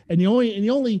basis. And the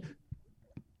only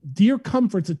dear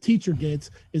comforts a teacher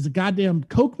gets is a goddamn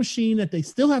Coke machine that they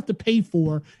still have to pay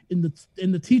for in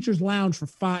the teacher's lounge for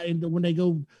when they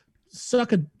go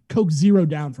suck a Coke Zero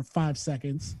down for 5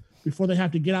 seconds before they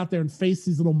have to get out there and face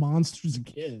these little monsters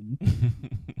again.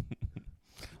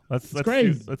 Let's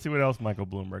see what else Michael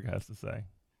Bloomberg has to say.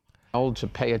 To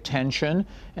pay attention,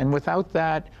 and without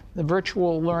that, the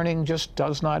virtual learning just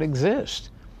does not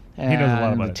exist. And he knows a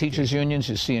lot about the teachers' unions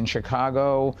you see in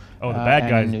Chicago, the bad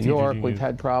guys and in New York, we've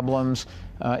had problems.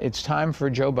 It's time for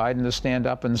Joe Biden to stand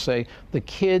up and say the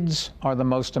kids are the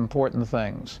most important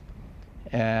things,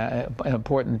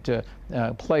 important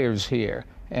players here,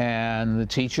 and the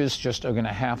teachers just are going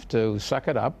to have to suck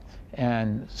it up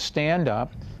and stand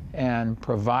up and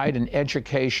provide an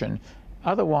education.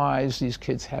 Otherwise, these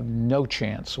kids have no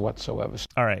chance whatsoever.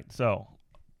 All right, so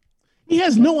he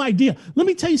has no idea. Let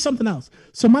me tell you something else.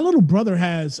 So my little brother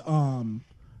has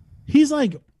he's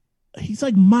like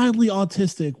mildly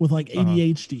autistic with like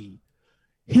ADHD.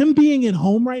 Him being at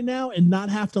home right now and not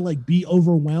have to like be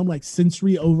overwhelmed, like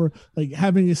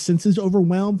having his senses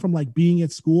overwhelmed from like being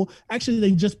at school. Actually,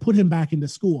 they just put him back into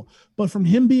school. But from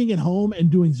him being at home and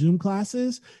doing Zoom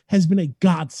classes has been a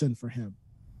godsend for him.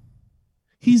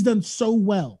 He's done so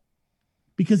well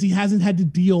because he hasn't had to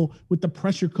deal with the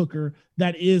pressure cooker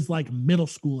that is like middle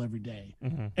school every day.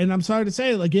 Mm-hmm. And I'm sorry to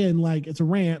say, again, like it's a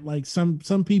rant, like some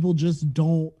people just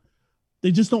don't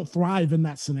thrive in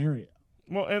that scenario.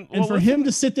 Well, and for him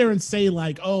to sit there and say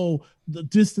like, oh, the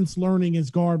distance learning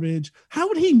is garbage. How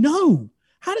would he know?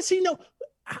 How does he know?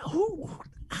 How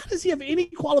does he have any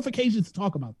qualifications to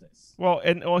talk about this? Well,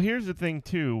 here's the thing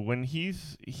too. When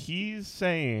he's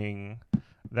saying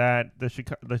that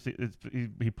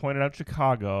he pointed out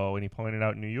Chicago and he pointed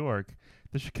out New York,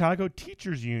 the Chicago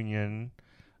Teachers Union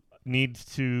needs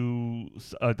to,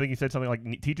 I think he said something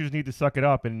like teachers need to suck it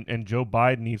up and Joe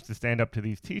Biden needs to stand up to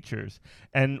these teachers.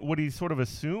 And what he's sort of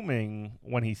assuming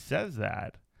when he says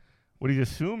that, what he's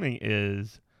assuming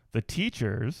is the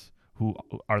teachers, who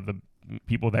are the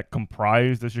people that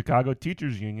comprise the Chicago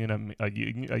Teachers Union, a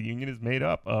union is made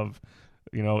up of,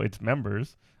 its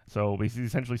members. So he's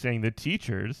essentially saying the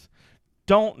teachers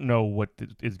don't know what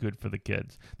is good for the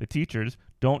kids. The teachers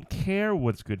don't care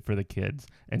what's good for the kids.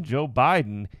 And Joe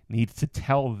Biden needs to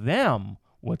tell them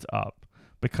what's up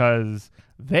because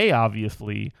they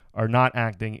obviously are not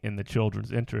acting in the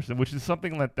children's interest, which is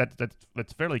something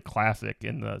that's fairly classic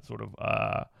in the sort of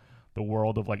the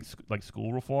world of like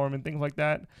school reform and things like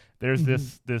that. There's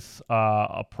this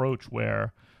approach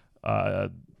where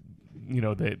the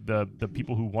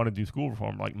people who want to do school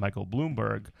reform, like Michael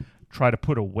Bloomberg, try to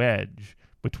put a wedge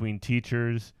between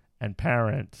teachers and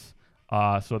parents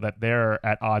so that they're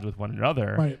at odds with one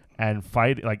another, right, and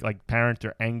fight. Like parents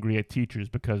are angry at teachers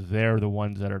because they're the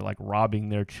ones that are like robbing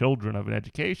their children of an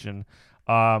education.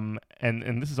 And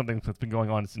this is something that's been going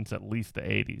on since at least the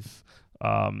 80s.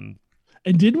 And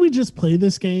did we just play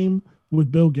this game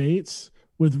with Bill Gates,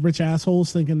 with rich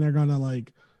assholes thinking they're gonna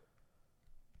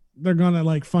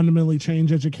fundamentally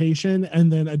change education, and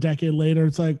then a decade later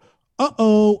it's like,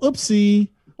 oopsie.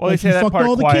 Well, they say that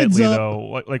part quietly,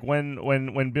 though. Like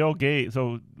when Bill Gates,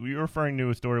 so you're referring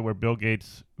to a story where Bill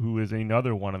Gates, who is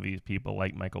another one of these people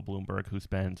like Michael Bloomberg, who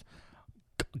spends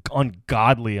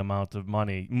ungodly amounts of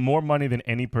money, more money than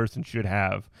any person should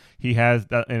have. He has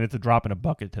that, and it's a drop in a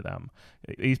bucket to them.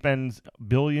 He spends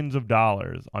billions of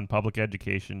dollars on public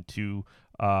education. To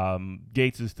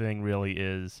Gates's thing really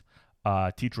is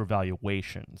teacher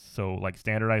evaluations. So like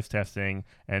standardized testing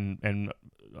and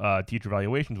teacher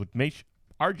evaluations, which makes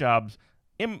our jobs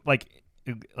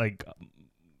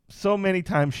so many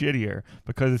times shittier,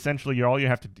 because essentially you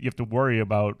have to worry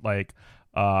about like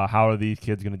how are these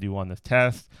kids going to do on this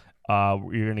test.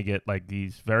 You're going to get like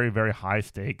these very, very high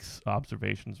stakes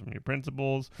observations from your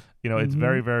principals. It's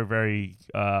very, very, very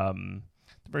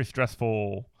very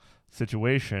stressful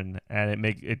situation, and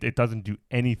it doesn't do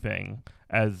anything,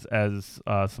 as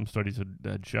some studies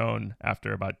had shown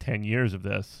after about 10 years of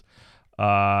this.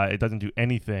 It doesn't do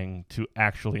anything to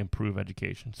actually improve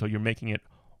education. So you're making it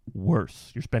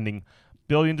worse. You're spending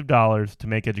billions of dollars to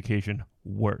make education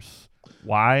worse.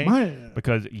 Why?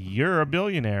 Because you're a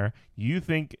billionaire. You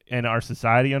think, and our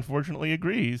society unfortunately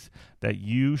agrees, that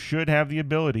you should have the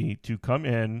ability to come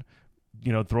in,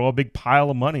 throw a big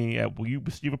pile of money at what you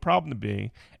perceive a problem to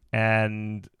be,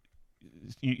 and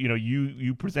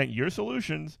you present your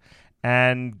solutions,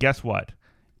 and guess what?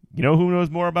 You know who knows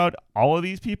more about all of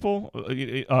these people?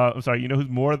 I'm sorry. You know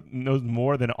knows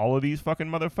more than all of these fucking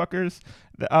motherfuckers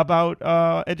about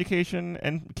education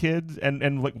and kids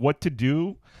and like what to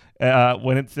do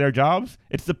when it's their jobs?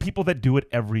 It's the people that do it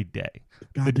every day.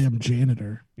 Goddamn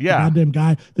janitor. Yeah.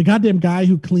 The goddamn guy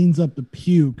who cleans up the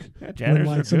puke. Yeah, janitors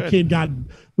when, like, are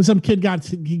some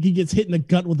good. He gets hit in the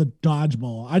gut with a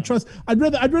dodgeball.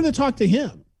 I'd rather talk to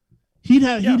him. He'd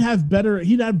have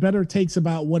better takes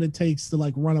about what it takes to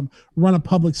like run a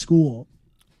public school.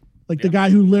 Like the guy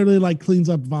who literally like cleans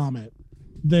up vomit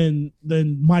than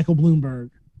Michael Bloomberg.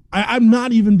 I'm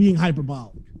not even being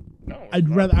hyperbolic. No, I'd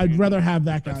rather have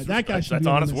that guy. That guy should that's be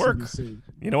on honest work. MSNBC.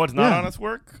 You know what's not honest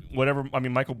work? Whatever. I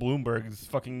mean, Michael Bloomberg's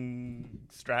fucking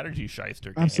strategy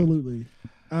shyster game. Absolutely.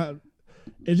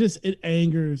 It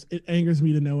angers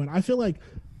me to no end. I feel like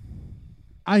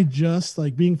I just,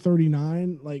 like, being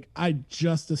 39, like, I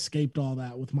just escaped all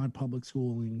that with my public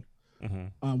schooling.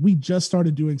 Mm-hmm. We just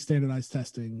started doing standardized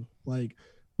testing. Like,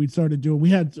 we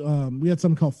had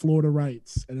something called Florida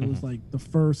Rights, and it was like the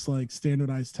first like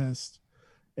standardized test.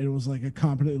 And it was like a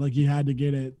competent, like you had to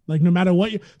get it, like no matter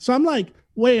what. So I'm like,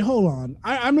 wait, hold on.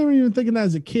 I remember even thinking that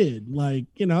as a kid, like,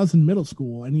 you know, I was in middle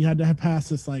school and you had to have passed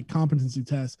this like competency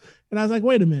test. And I was like,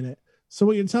 wait a minute. So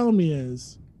what you're telling me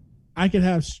is I could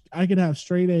have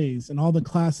straight A's in all the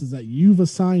classes that you've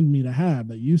assigned me to have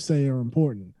that you say are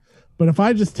important. But if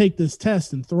I just take this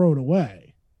test and throw it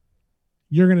away,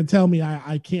 you're going to tell me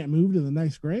I can't move to the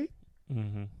next grade?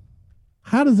 Mm-hmm.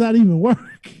 How does that even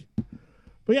work?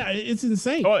 But yeah, it's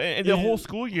insane. Oh, and the whole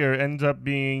school year ends up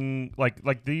being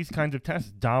like these kinds of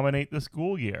tests dominate the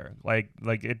school year. Like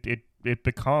it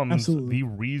becomes Absolutely. the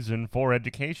reason for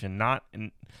education, not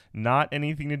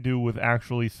anything to do with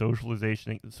actually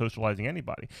socializing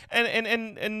anybody.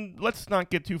 And let's not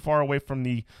get too far away from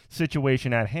the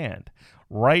situation at hand.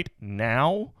 Right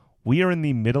now, we are in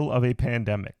the middle of a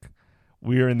pandemic.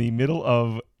 We are in the middle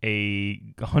of a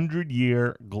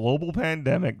 100-year global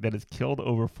pandemic that has killed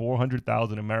over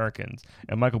 400,000 Americans.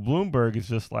 And Michael Bloomberg is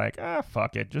just like,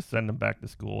 fuck it. Just send them back to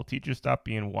school. Teachers, stop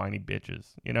being whiny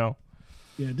bitches, you know?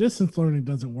 Yeah, distance learning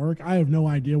doesn't work. I have no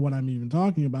idea what I'm even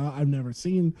talking about. I've never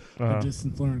seen a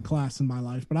distance learning class in my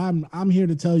life, but I'm here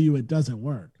to tell you it doesn't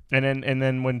work. And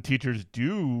then when teachers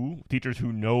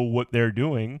who know what they're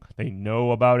doing, they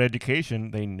know about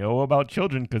education, they know about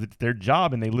children because it's their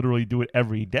job and they literally do it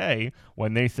every day.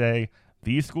 When they say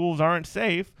these schools aren't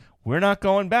safe, we're not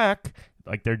going back,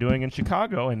 like they're doing in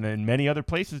Chicago and then many other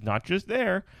places, not just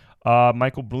there.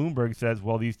 Michael Bloomberg says,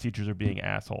 well, these teachers are being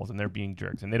assholes and they're being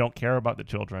jerks and they don't care about the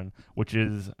children, which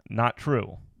is not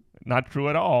true. Not true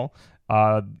at all.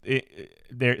 They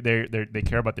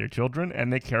care about their children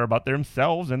and they care about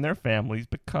themselves and their families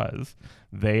because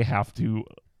they have to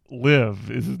live.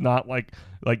 This is not like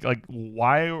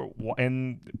why,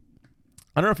 and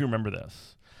I don't know if you remember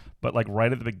this, but like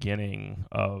right at the beginning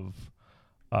of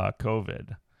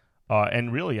COVID,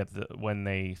 and really when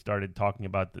they started talking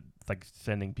about like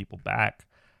sending people back,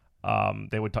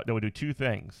 they would do two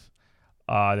things.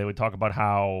 They would talk about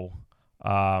how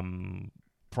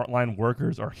frontline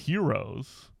workers are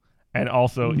heroes, and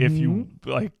also if you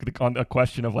like on a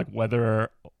question of like whether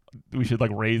we should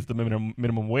like raise the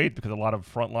minimum wage because a lot of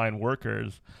frontline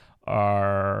workers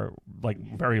are like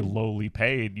very lowly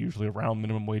paid, usually around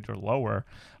minimum wage or lower.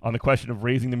 On the question of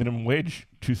raising the minimum wage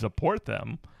to support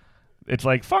them, it's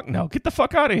like, fuck no, get the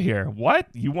fuck out of here. What?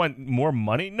 You want more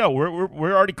money? No,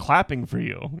 we're already clapping for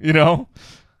you, you know?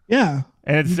 Yeah.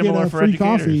 And it's you similar get for free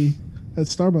educators. coffee at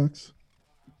Starbucks.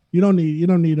 You don't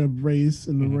need a raise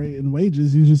in the rate in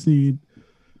wages. You just need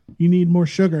more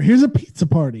sugar. Here's a pizza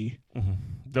party.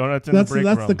 Donuts in the break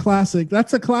room. The classic.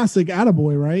 That's a classic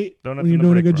attaboy, right? Donuts when you're in the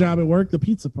doing a break good room. job at work, the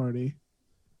pizza party.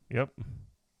 Yep.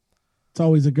 It's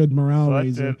always a good morale So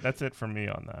raiser. that's it for me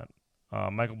on that.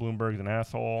 Michael Bloomberg's an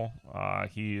asshole.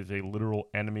 He is a literal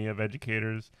enemy of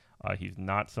educators. He's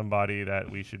not somebody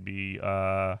that we should be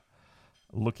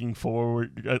looking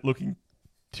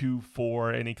to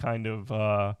for any kind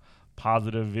of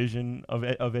positive vision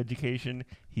of education.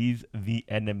 He's the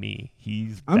enemy.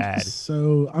 He's bad.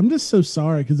 I'm just so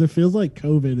sorry because it feels like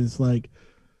COVID is like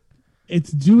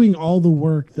it's doing all the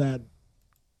work that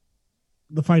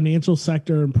the financial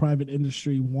sector and private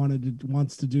industry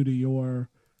wants to do to your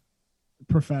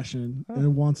profession and it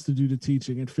wants to do to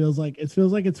teaching. It feels like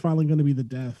it's finally going to be the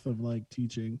death of like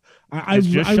teaching. It's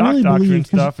just I shock really doctrine believe,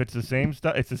 stuff. It's the same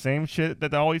stuff. It's the same shit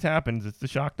that always happens. It's the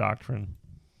shock doctrine.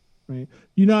 Right.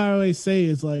 You know, I always say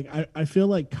is like I feel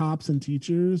like cops and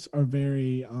teachers are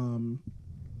very I don't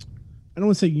want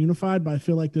to say unified, but I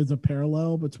feel like there's a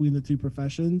parallel between the two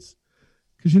professions.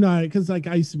 Because like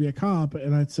I used to be a cop,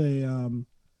 and I'd say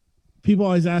people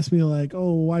always ask me like,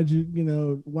 oh, why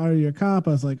are you a cop?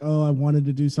 I was like, oh, I wanted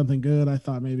to do something good. I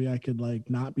thought maybe I could like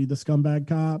not be the scumbag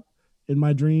cop. In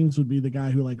my dreams would be the guy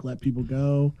who like let people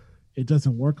go. It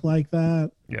doesn't work like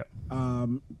that. Yeah.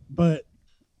 But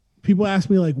people ask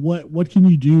me like, what can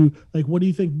you do? Like, what do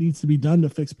you think needs to be done to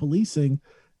fix policing?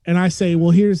 And I say,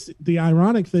 well, here's the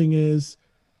ironic thing is,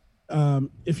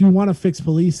 if you want to fix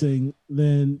policing,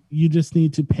 then you just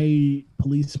need to pay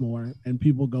police more. And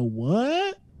people go,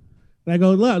 what? And I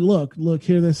go, look,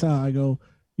 hear this out. I go,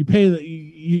 you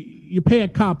pay a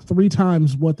cop 3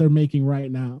 times what they're making right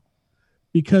now.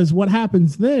 Because what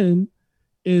happens then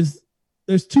is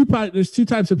there's two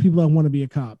types of people that want to be a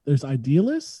cop. There's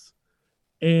idealists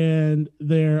and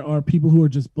there are people who are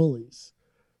just bullies.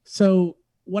 So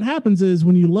what happens is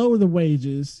when you lower the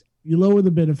wages, you lower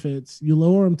the benefits, you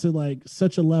lower them to like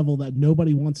such a level that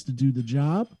nobody wants to do the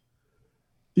job.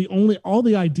 All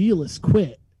the idealists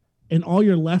quit, and all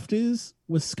you're left is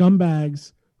with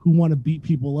scumbags who want to beat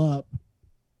people up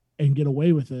and get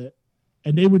away with it.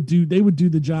 And they would do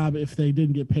the job if they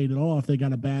didn't get paid at all, if they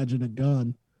got a badge and a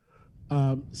gun.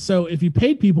 So if you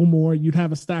paid people more, you'd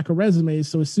have a stack of resumes.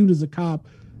 So as soon as a cop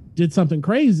did something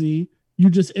crazy,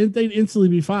 they'd instantly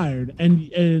be fired,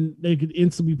 and they could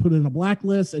instantly be put in a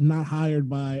blacklist and not hired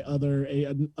by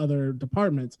other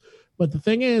departments. But the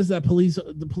thing is that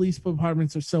the police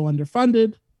departments are so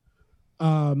underfunded.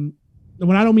 When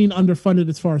I don't mean underfunded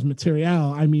as far as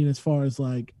material, I mean as far as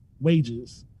like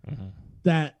wages. Mm-hmm.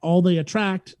 That all they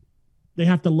attract, they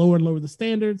have to lower the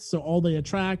standards. So all they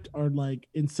attract are like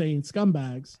insane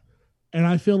scumbags. And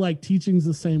I feel like teaching's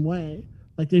the same way.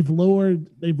 Like they've lowered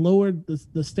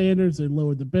the standards, they've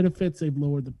lowered the benefits, they've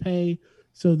lowered the pay.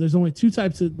 So there's only 2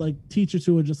 types of like teachers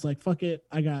who are just like, fuck it,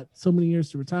 I got so many years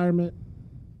to retirement,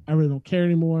 I really don't care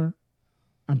anymore,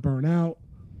 I'm burnt out.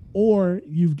 Or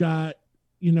you've got,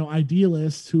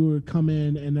 idealists who come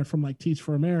in and they're from like Teach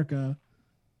for America,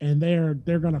 and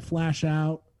they're gonna flash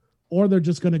out, or they're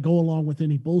just gonna go along with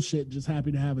any bullshit, just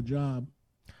happy to have a job.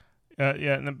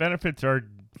 Yeah, and the benefits are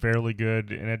fairly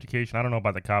good in education. I don't know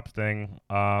about the cops thing,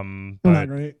 Not but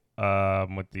great.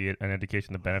 With in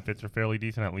education, the benefits are fairly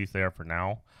decent. At least they are for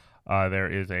now.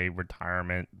 There is a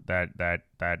retirement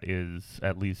that is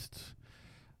at least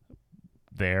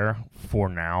there for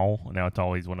now. Now it's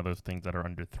always one of those things that are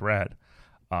under threat.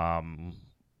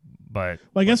 But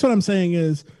I guess what I'm saying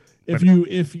is, if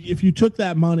you took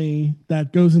that money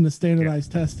that goes into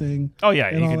standardized testing, you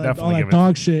can all definitely that give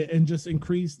dog shit, and just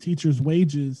increase teachers'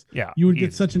 wages, you would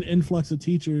get such an influx of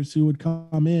teachers who would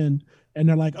come in and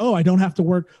they're like, oh, I don't have to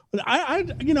work. But I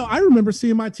remember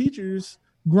seeing my teachers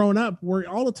growing up work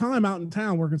all the time out in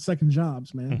town working second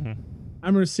jobs, man. Mm-hmm. I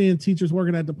remember seeing teachers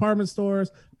working at department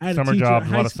stores. I had summer jobs,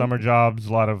 a lot of summer jobs,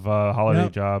 a lot of holiday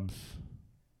jobs.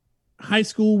 High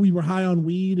school, we were high on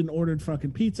weed and ordered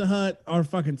fucking Pizza Hut. Our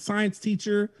fucking science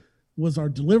teacher was our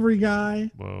delivery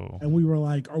guy. Whoa. And we were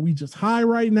like, are we just high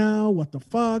right now? What the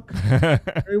fuck? There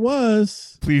he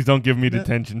was. Please don't give me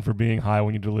detention for being high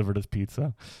when you delivered us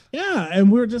pizza. Yeah.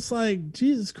 And we were just like,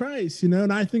 Jesus Christ,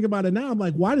 and I think about it now. I'm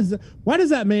like, why does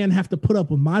that man have to put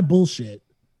up with my bullshit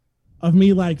of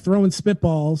me like throwing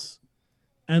spitballs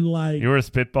and like. You were a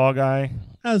spitball guy?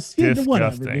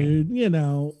 Whatever, dude.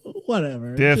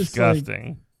 Whatever. Disgusting.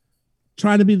 Like,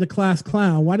 trying to be the class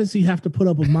clown. Why does he have to put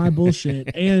up with my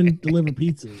bullshit and deliver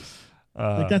pizzas?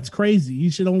 Like, that's crazy. You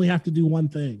should only have to do one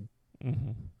thing.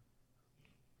 Mm-hmm.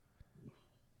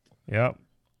 Yep.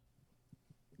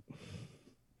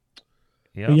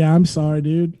 Yeah, I'm sorry,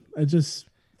 dude. It just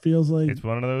feels like it's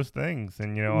one of those things.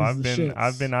 And I've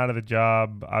been out of the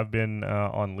job. I've been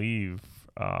on leave.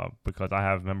 Because I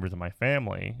have members of my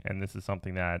family, and this is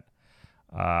something that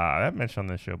I haven't mentioned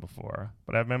on this show before,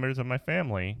 but I have members of my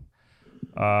family.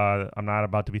 I'm not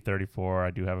about to be 34.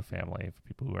 I do have a family, for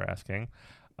people who are asking.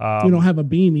 You don't have a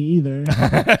beanie either.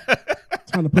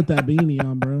 Trying to put that beanie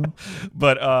on, bro.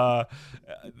 But what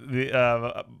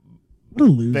a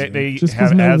loser. They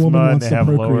have asthma and they have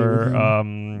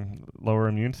lower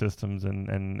immune systems,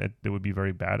 and it would be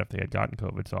very bad if they had gotten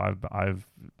COVID. So I've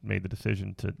made the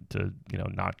decision to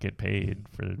not get paid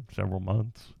for several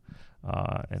months,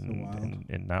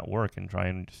 and not work, and try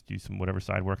and just do some whatever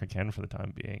side work I can for the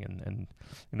time being, and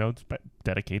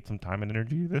dedicate some time and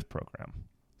energy to this program.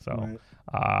 So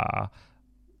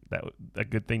that a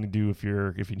good thing to do if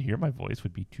you hear my voice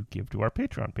would be to give to our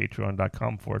Patreon,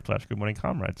 patreon.com/Good Morning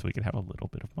Comrades, so we can have a little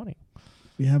bit of money.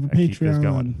 We have a Patreon. Keep this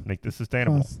going. Make this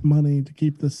sustainable. Costs money to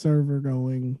keep the server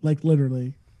going, like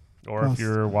literally. Or if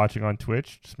you're watching on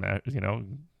Twitch,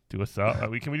 do a sub.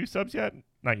 Can we do subs yet?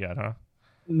 Not yet, huh?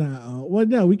 No. Well,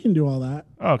 no, we can do all that.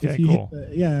 Okay, cool.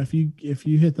 If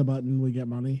you hit the button, we get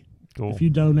money. Cool. If you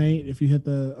donate, if you hit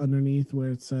the underneath where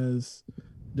it says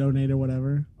donate or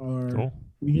whatever, or Cool.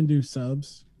 we can do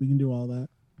subs. We can do all that.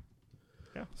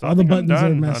 Yeah. So all I the think I'm buttons are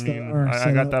done. messed I mean, up.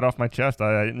 I got that off my chest.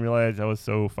 I didn't realize I was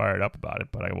so fired up about it,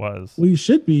 but I was. Well, you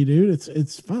should be, dude.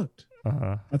 It's fucked.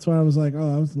 Uh-huh. That's why I was like,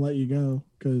 oh, I was gonna let you go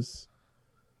because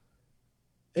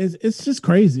it's just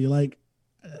crazy. Like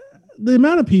the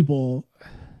amount of people,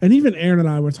 and even Aaron and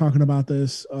I were talking about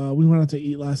this. We went out to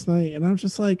eat last night, and I was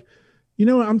just like, you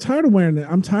know what? I'm tired of wearing it.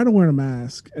 I'm tired of wearing a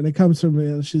mask. And it comes from me,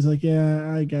 and she's like,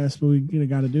 yeah, I guess, but we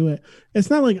got to do it. It's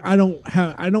not like I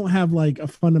don't have like a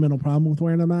fundamental problem with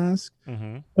wearing a mask,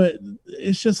 but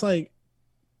it's just like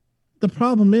the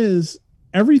problem is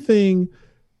everything.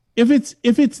 If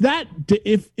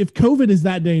COVID is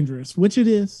that dangerous, which it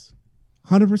is,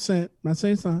 100%. I'm not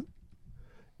saying it's not,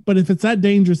 but if it's that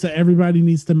dangerous that everybody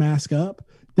needs to mask up,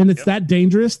 then it's that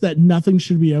dangerous that nothing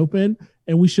should be open,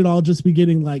 and we should all just be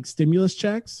getting like stimulus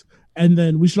checks, and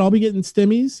then we should all be getting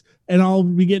stimmies, and all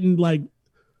be getting like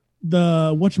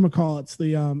the whatchamacallits,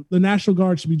 the National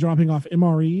Guard should be dropping off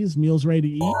MREs, meals ready to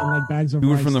eat, and like bags of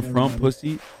do it rice from the to front, everybody.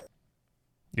 pussy.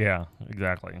 Yeah,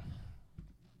 exactly.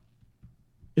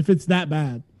 If it's that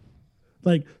bad,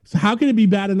 like, so how can it be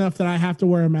bad enough that I have to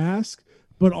wear a mask,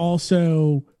 but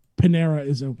also Panera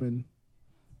is open?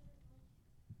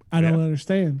 I don't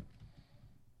understand.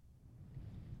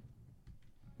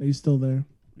 Are you still there?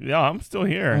 Yeah, I'm still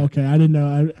here. Okay, I didn't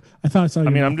know. I thought I saw you. I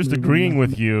mean, I'm just agreeing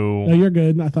with you. No, you're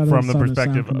good. I thought from it was the something to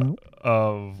perspective sound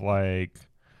of like,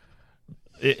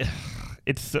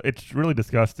 it's really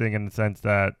disgusting in the sense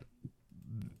that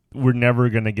we're never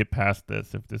gonna get past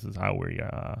this if this is how we're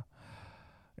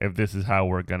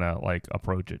gonna like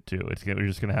approach it too. We're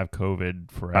just gonna have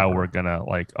COVID forever. How we're gonna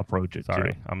like approach it.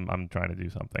 Sorry, I'm trying to do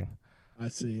something. I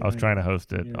see. I was trying to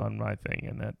host it on my thing,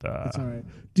 and that. That's all right.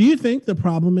 Do you think the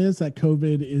problem is that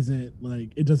COVID isn't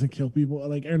like it doesn't kill people?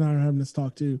 Like Aaron and I are having this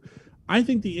talk too. I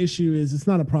think the issue is it's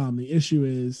not a problem. The issue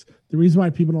is the reason why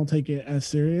people don't take it as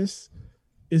serious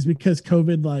is because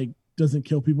COVID like doesn't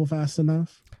kill people fast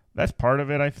enough. That's part of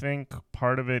it, I think.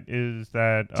 Part of it is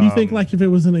that. Do you think like if it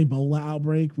was an Ebola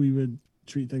outbreak, we would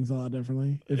treat things a lot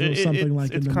differently? If it was something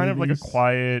like it's in the kind movies? of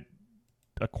like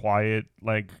a quiet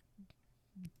like.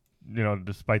 You know,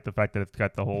 despite the fact that it's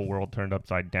got the whole world turned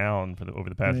upside down over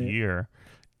the past year,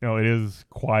 you know, it is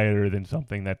quieter than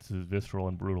something that's as visceral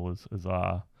and brutal as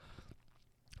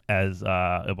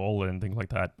Ebola and things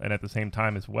like that. And at the same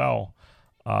time as well,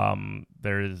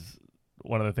 there is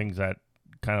one of the things that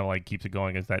kind of like keeps it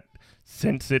going is that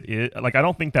since it is like, I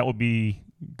don't think that would be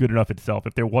good enough itself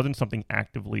if there wasn't something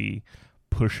actively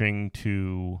pushing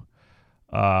to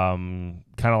kind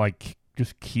of like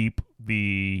just keep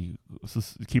the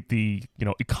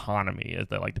economy, as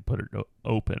they like to put it,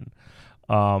 open.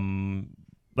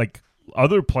 Like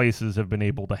other places have been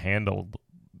able to handle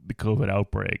the COVID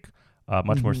outbreak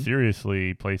much more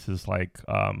seriously. Places like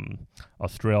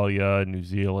Australia, New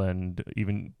Zealand,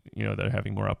 even they're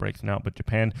having more outbreaks now. But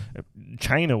Japan,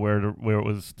 China, where it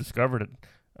was discovered,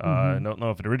 I don't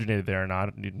know if it originated there or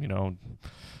not. But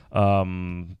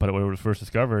when it was first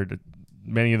discovered,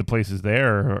 many of the places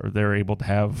they're able to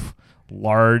have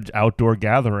large outdoor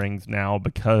gatherings now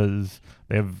because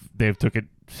they've took it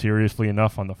seriously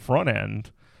enough on the front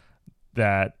end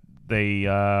that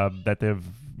they've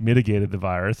mitigated the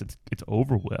virus. It's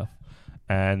over with,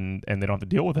 and they don't have to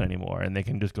deal with it anymore, and they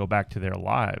can just go back to their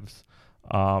lives.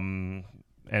 And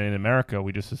in America,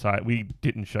 we just decided we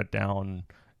didn't shut down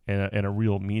in a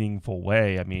real meaningful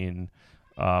way. I mean,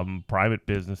 private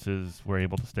businesses were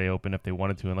able to stay open if they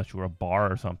wanted to, unless you were a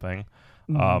bar or something.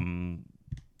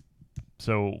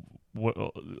 So what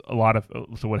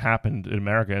happened in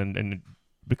America, and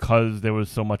because there was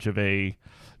so much of a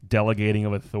delegating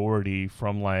of authority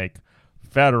from like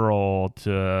federal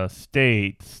to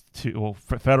states to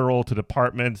federal to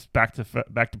departments, back to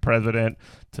president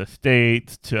to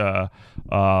states to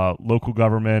local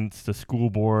governments to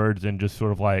school boards, and just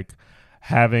sort of like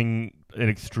having an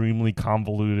extremely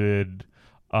convoluted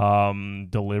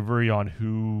delivery on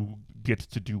who gets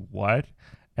to do what,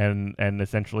 and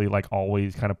essentially like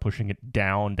always kind of pushing it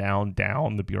down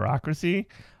the bureaucracy.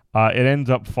 It ends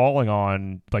up falling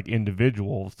on like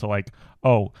individuals to like,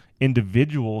 oh,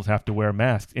 individuals have to wear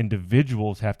masks,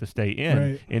 individuals have to stay in,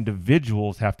 Right.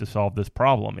 Individuals have to solve this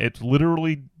problem. It's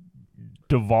literally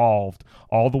devolved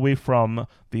all the way from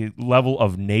the level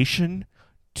of nation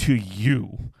to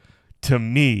you, to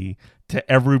me, to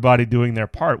everybody doing their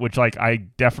part, which like I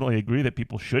definitely agree that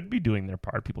people should be doing their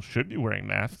part. People should be wearing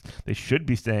masks. They should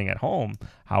be staying at home.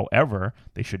 However,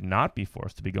 they should not be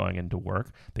forced to be going into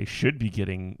work. They should be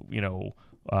getting,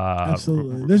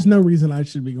 Absolutely. There's no reason I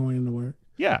should be going into work.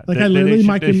 Yeah, Like I literally,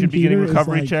 my they should be getting computer is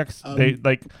recovery like, checks. They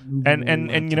like,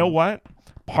 and you know what?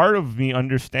 Part of me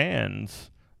understands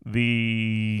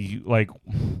the like.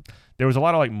 There was a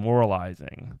lot of like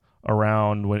moralizing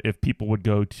around if people would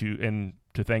go to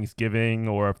Thanksgiving,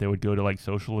 or if they would go to like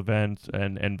social events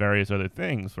and various other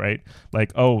things, right?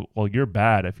 Like, oh, well, you're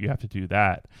bad if you have to do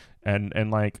that,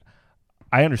 and like.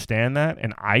 I understand that,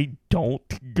 and I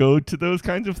don't go to those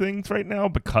kinds of things right now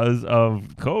because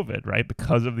of COVID, right?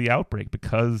 Because of the outbreak,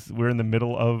 because we're in the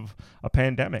middle of a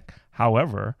pandemic.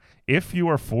 However, if you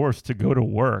are forced to go to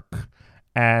work,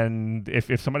 and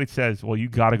if somebody says, well, you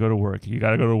got to go to work,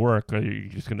 or you're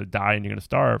just going to die and you're going to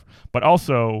starve, but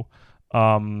also,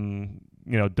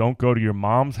 don't go to your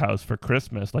mom's house for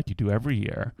Christmas like you do every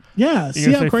year. Yeah,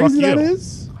 see how crazy that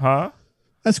is? Huh?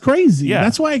 That's crazy. Yeah.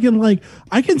 That's why I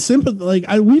can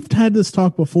sympathize. We've had this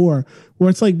talk before where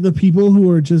it's like the people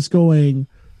who are just going,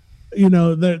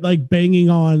 they're like banging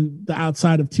on the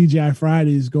outside of TGI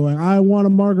Fridays going, I want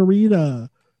a margarita,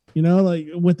 like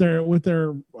with their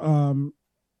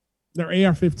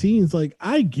AR-15s. Like,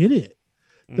 I get it.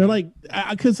 They're like,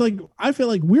 cause like, I feel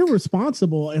like we're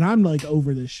responsible and I'm like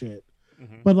over this shit,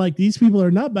 but like these people are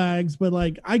nutbags, but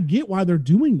like, I get why they're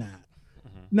doing that.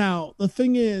 Now, the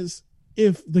thing is,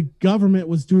 if the government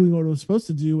was doing what it was supposed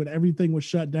to do and everything was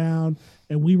shut down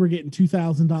and we were getting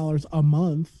 $2,000 a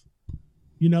month,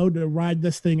 to ride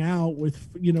this thing out with,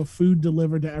 food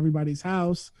delivered to everybody's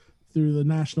house through the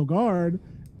National Guard,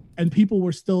 and people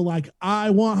were still like, I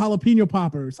want jalapeno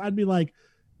poppers, I'd be like,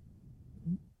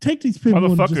 take these people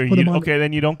and just put them on. Okay,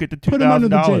 then you don't get the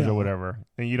 $2,000 or whatever,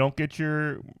 and you don't get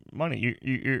your money.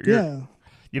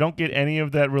 You don't get any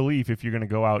of that relief if you're going to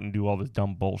go out and do all this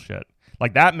dumb bullshit.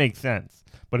 Like, that makes sense.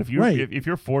 But if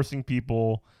you're forcing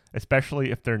people, especially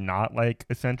if they're not like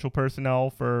essential personnel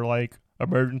for like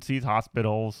emergencies,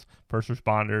 hospitals, first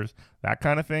responders, that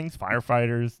kind of things,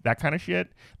 firefighters, that kind of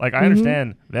shit. Like, I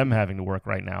understand them having to work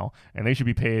right now, and they should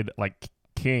be paid like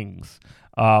kings.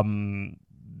 But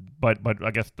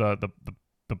I guess the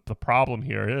problem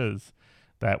here is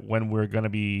that when we're going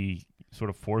to be sort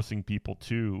of forcing people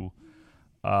to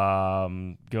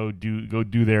go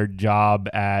do their job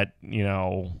at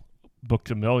Books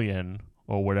A Million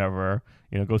or whatever,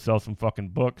 go sell some fucking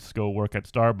books, go work at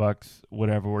Starbucks,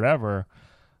 whatever.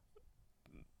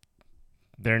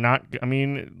 They're not. I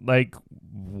mean, like,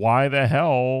 why the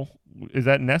hell is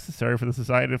that necessary for the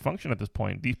society to function at this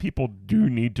point? These people do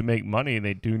need to make money and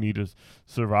they do need to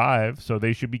survive, so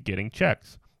they should be getting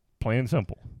checks. Plain and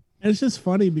simple. It's just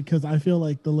funny because I feel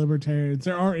like the libertarians,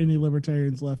 there aren't any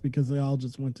libertarians left because they all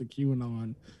just went to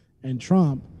QAnon and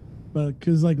Trump, but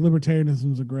because like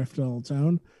libertarianism is a grift on its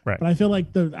own. Right. But I feel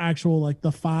like the actual, like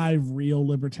the 5 real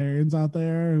libertarians out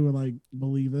there who like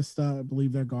believe this stuff,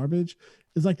 believe they're garbage,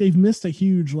 is like they've missed a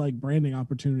huge like branding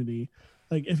opportunity.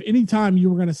 Like, if any time you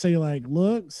were going to say like,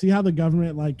 look, see how the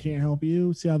government like can't help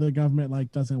you, see how the government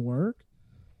like doesn't work,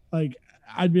 like,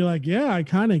 I'd be like, yeah, I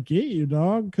kind of get you,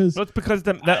 dog. Because that's because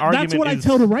that argument. That's what I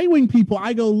tell the right wing people.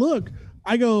 I go, look,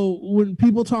 when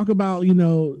people talk about,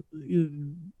 people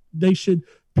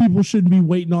shouldn't be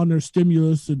waiting on their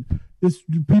stimulus and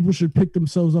people should pick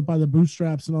themselves up by the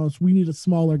bootstraps and all this. We need a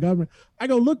smaller government. I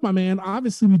go, look, my man,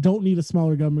 obviously we don't need a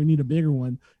smaller government. We need a bigger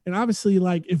one. And obviously,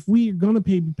 like, if we're going to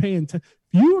if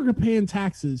you are paying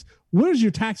taxes, what is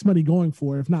your tax money going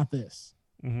for if not this?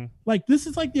 Like, this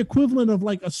is like the equivalent of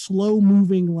like a slow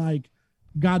moving like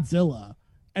Godzilla.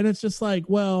 And it's just like,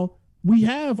 well, we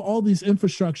have all these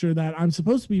infrastructure that I'm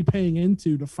supposed to be paying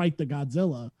into to fight the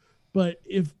Godzilla. But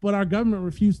our government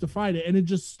refused to fight it and it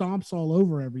just stomps all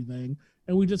over everything.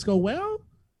 And we just go, well,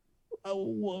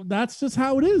 that's just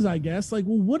how it is, I guess. Like,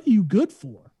 well, what are you good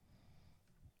for?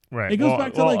 Right. It goes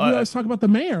back to we always talk about the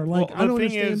mayor. Like, I don't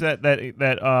understand. The thing is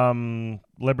that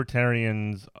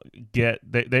libertarians get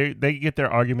they get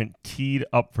their argument teed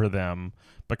up for them,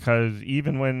 because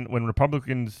even when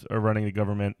Republicans are running the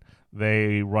government,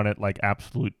 they run it like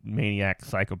absolute maniac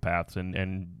psychopaths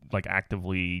and like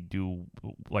actively do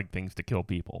like things to kill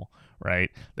people, right?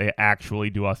 They actively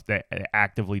do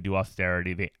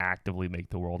austerity. They actively make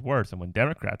the world worse. And when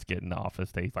Democrats get into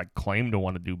office, they like claim to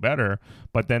want to do better,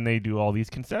 but then they do all these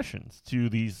concessions to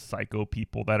these psycho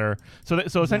people that are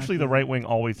so essentially the right wing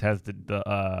always has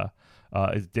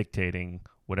is dictating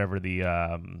whatever the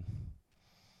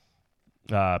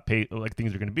like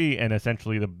things are going to be, and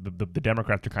essentially the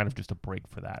Democrats are kind of just a break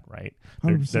for that, right?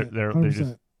 They're just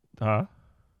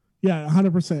yeah,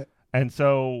 100%. And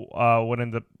so what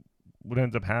ends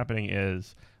up happening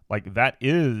is like that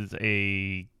is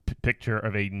a picture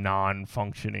of a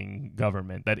non-functioning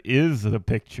government. That is the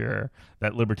picture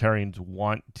that libertarians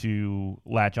want to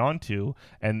latch onto.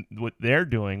 And what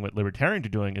libertarians are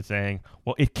doing is saying,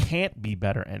 well, it can't be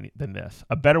better than this.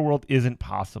 A better world isn't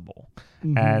possible.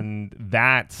 Mm-hmm. And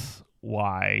that's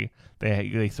why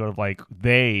they sort of like,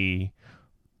 they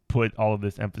put all of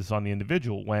this emphasis on the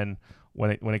individual when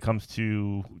it comes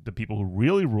to the people who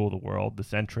really rule the world, the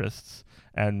centrists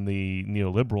and the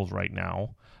neoliberals right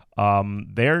now.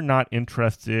 They're not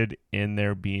interested in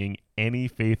there being any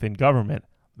faith in government.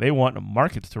 They want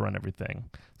markets to run everything.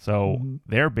 So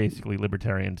they're basically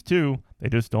libertarians too. They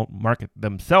just don't market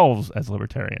themselves as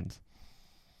libertarians.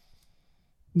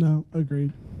 No,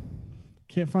 agreed.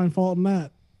 Can't find fault in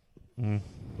that.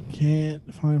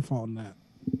 Can't find fault in that.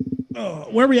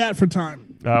 Where are we at for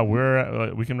time?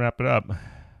 We can wrap it up.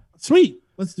 Sweet.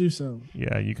 Let's do so.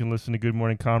 Yeah, you can listen to Good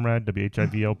Morning Comrade,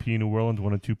 WHIVLP New Orleans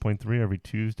 102.3 every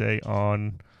Tuesday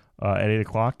at 8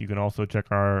 o'clock. You can also check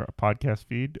our podcast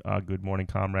feed,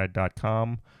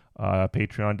 goodmorningcomrade.com,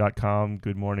 patreon.com,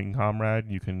 Good Morning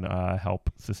Comrade. You can help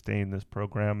sustain this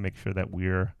program, make sure that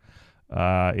we're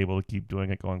able to keep doing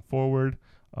it going forward.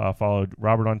 Follow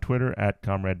Robert on Twitter at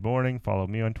Comrade Morning. Follow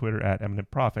me on Twitter at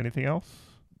Eminent Prof. Anything else?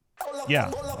 Yeah.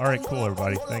 All right, cool,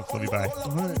 everybody. Thanks. Love you. Bye. All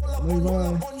right.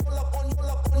 Love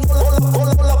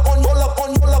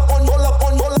you. Bye.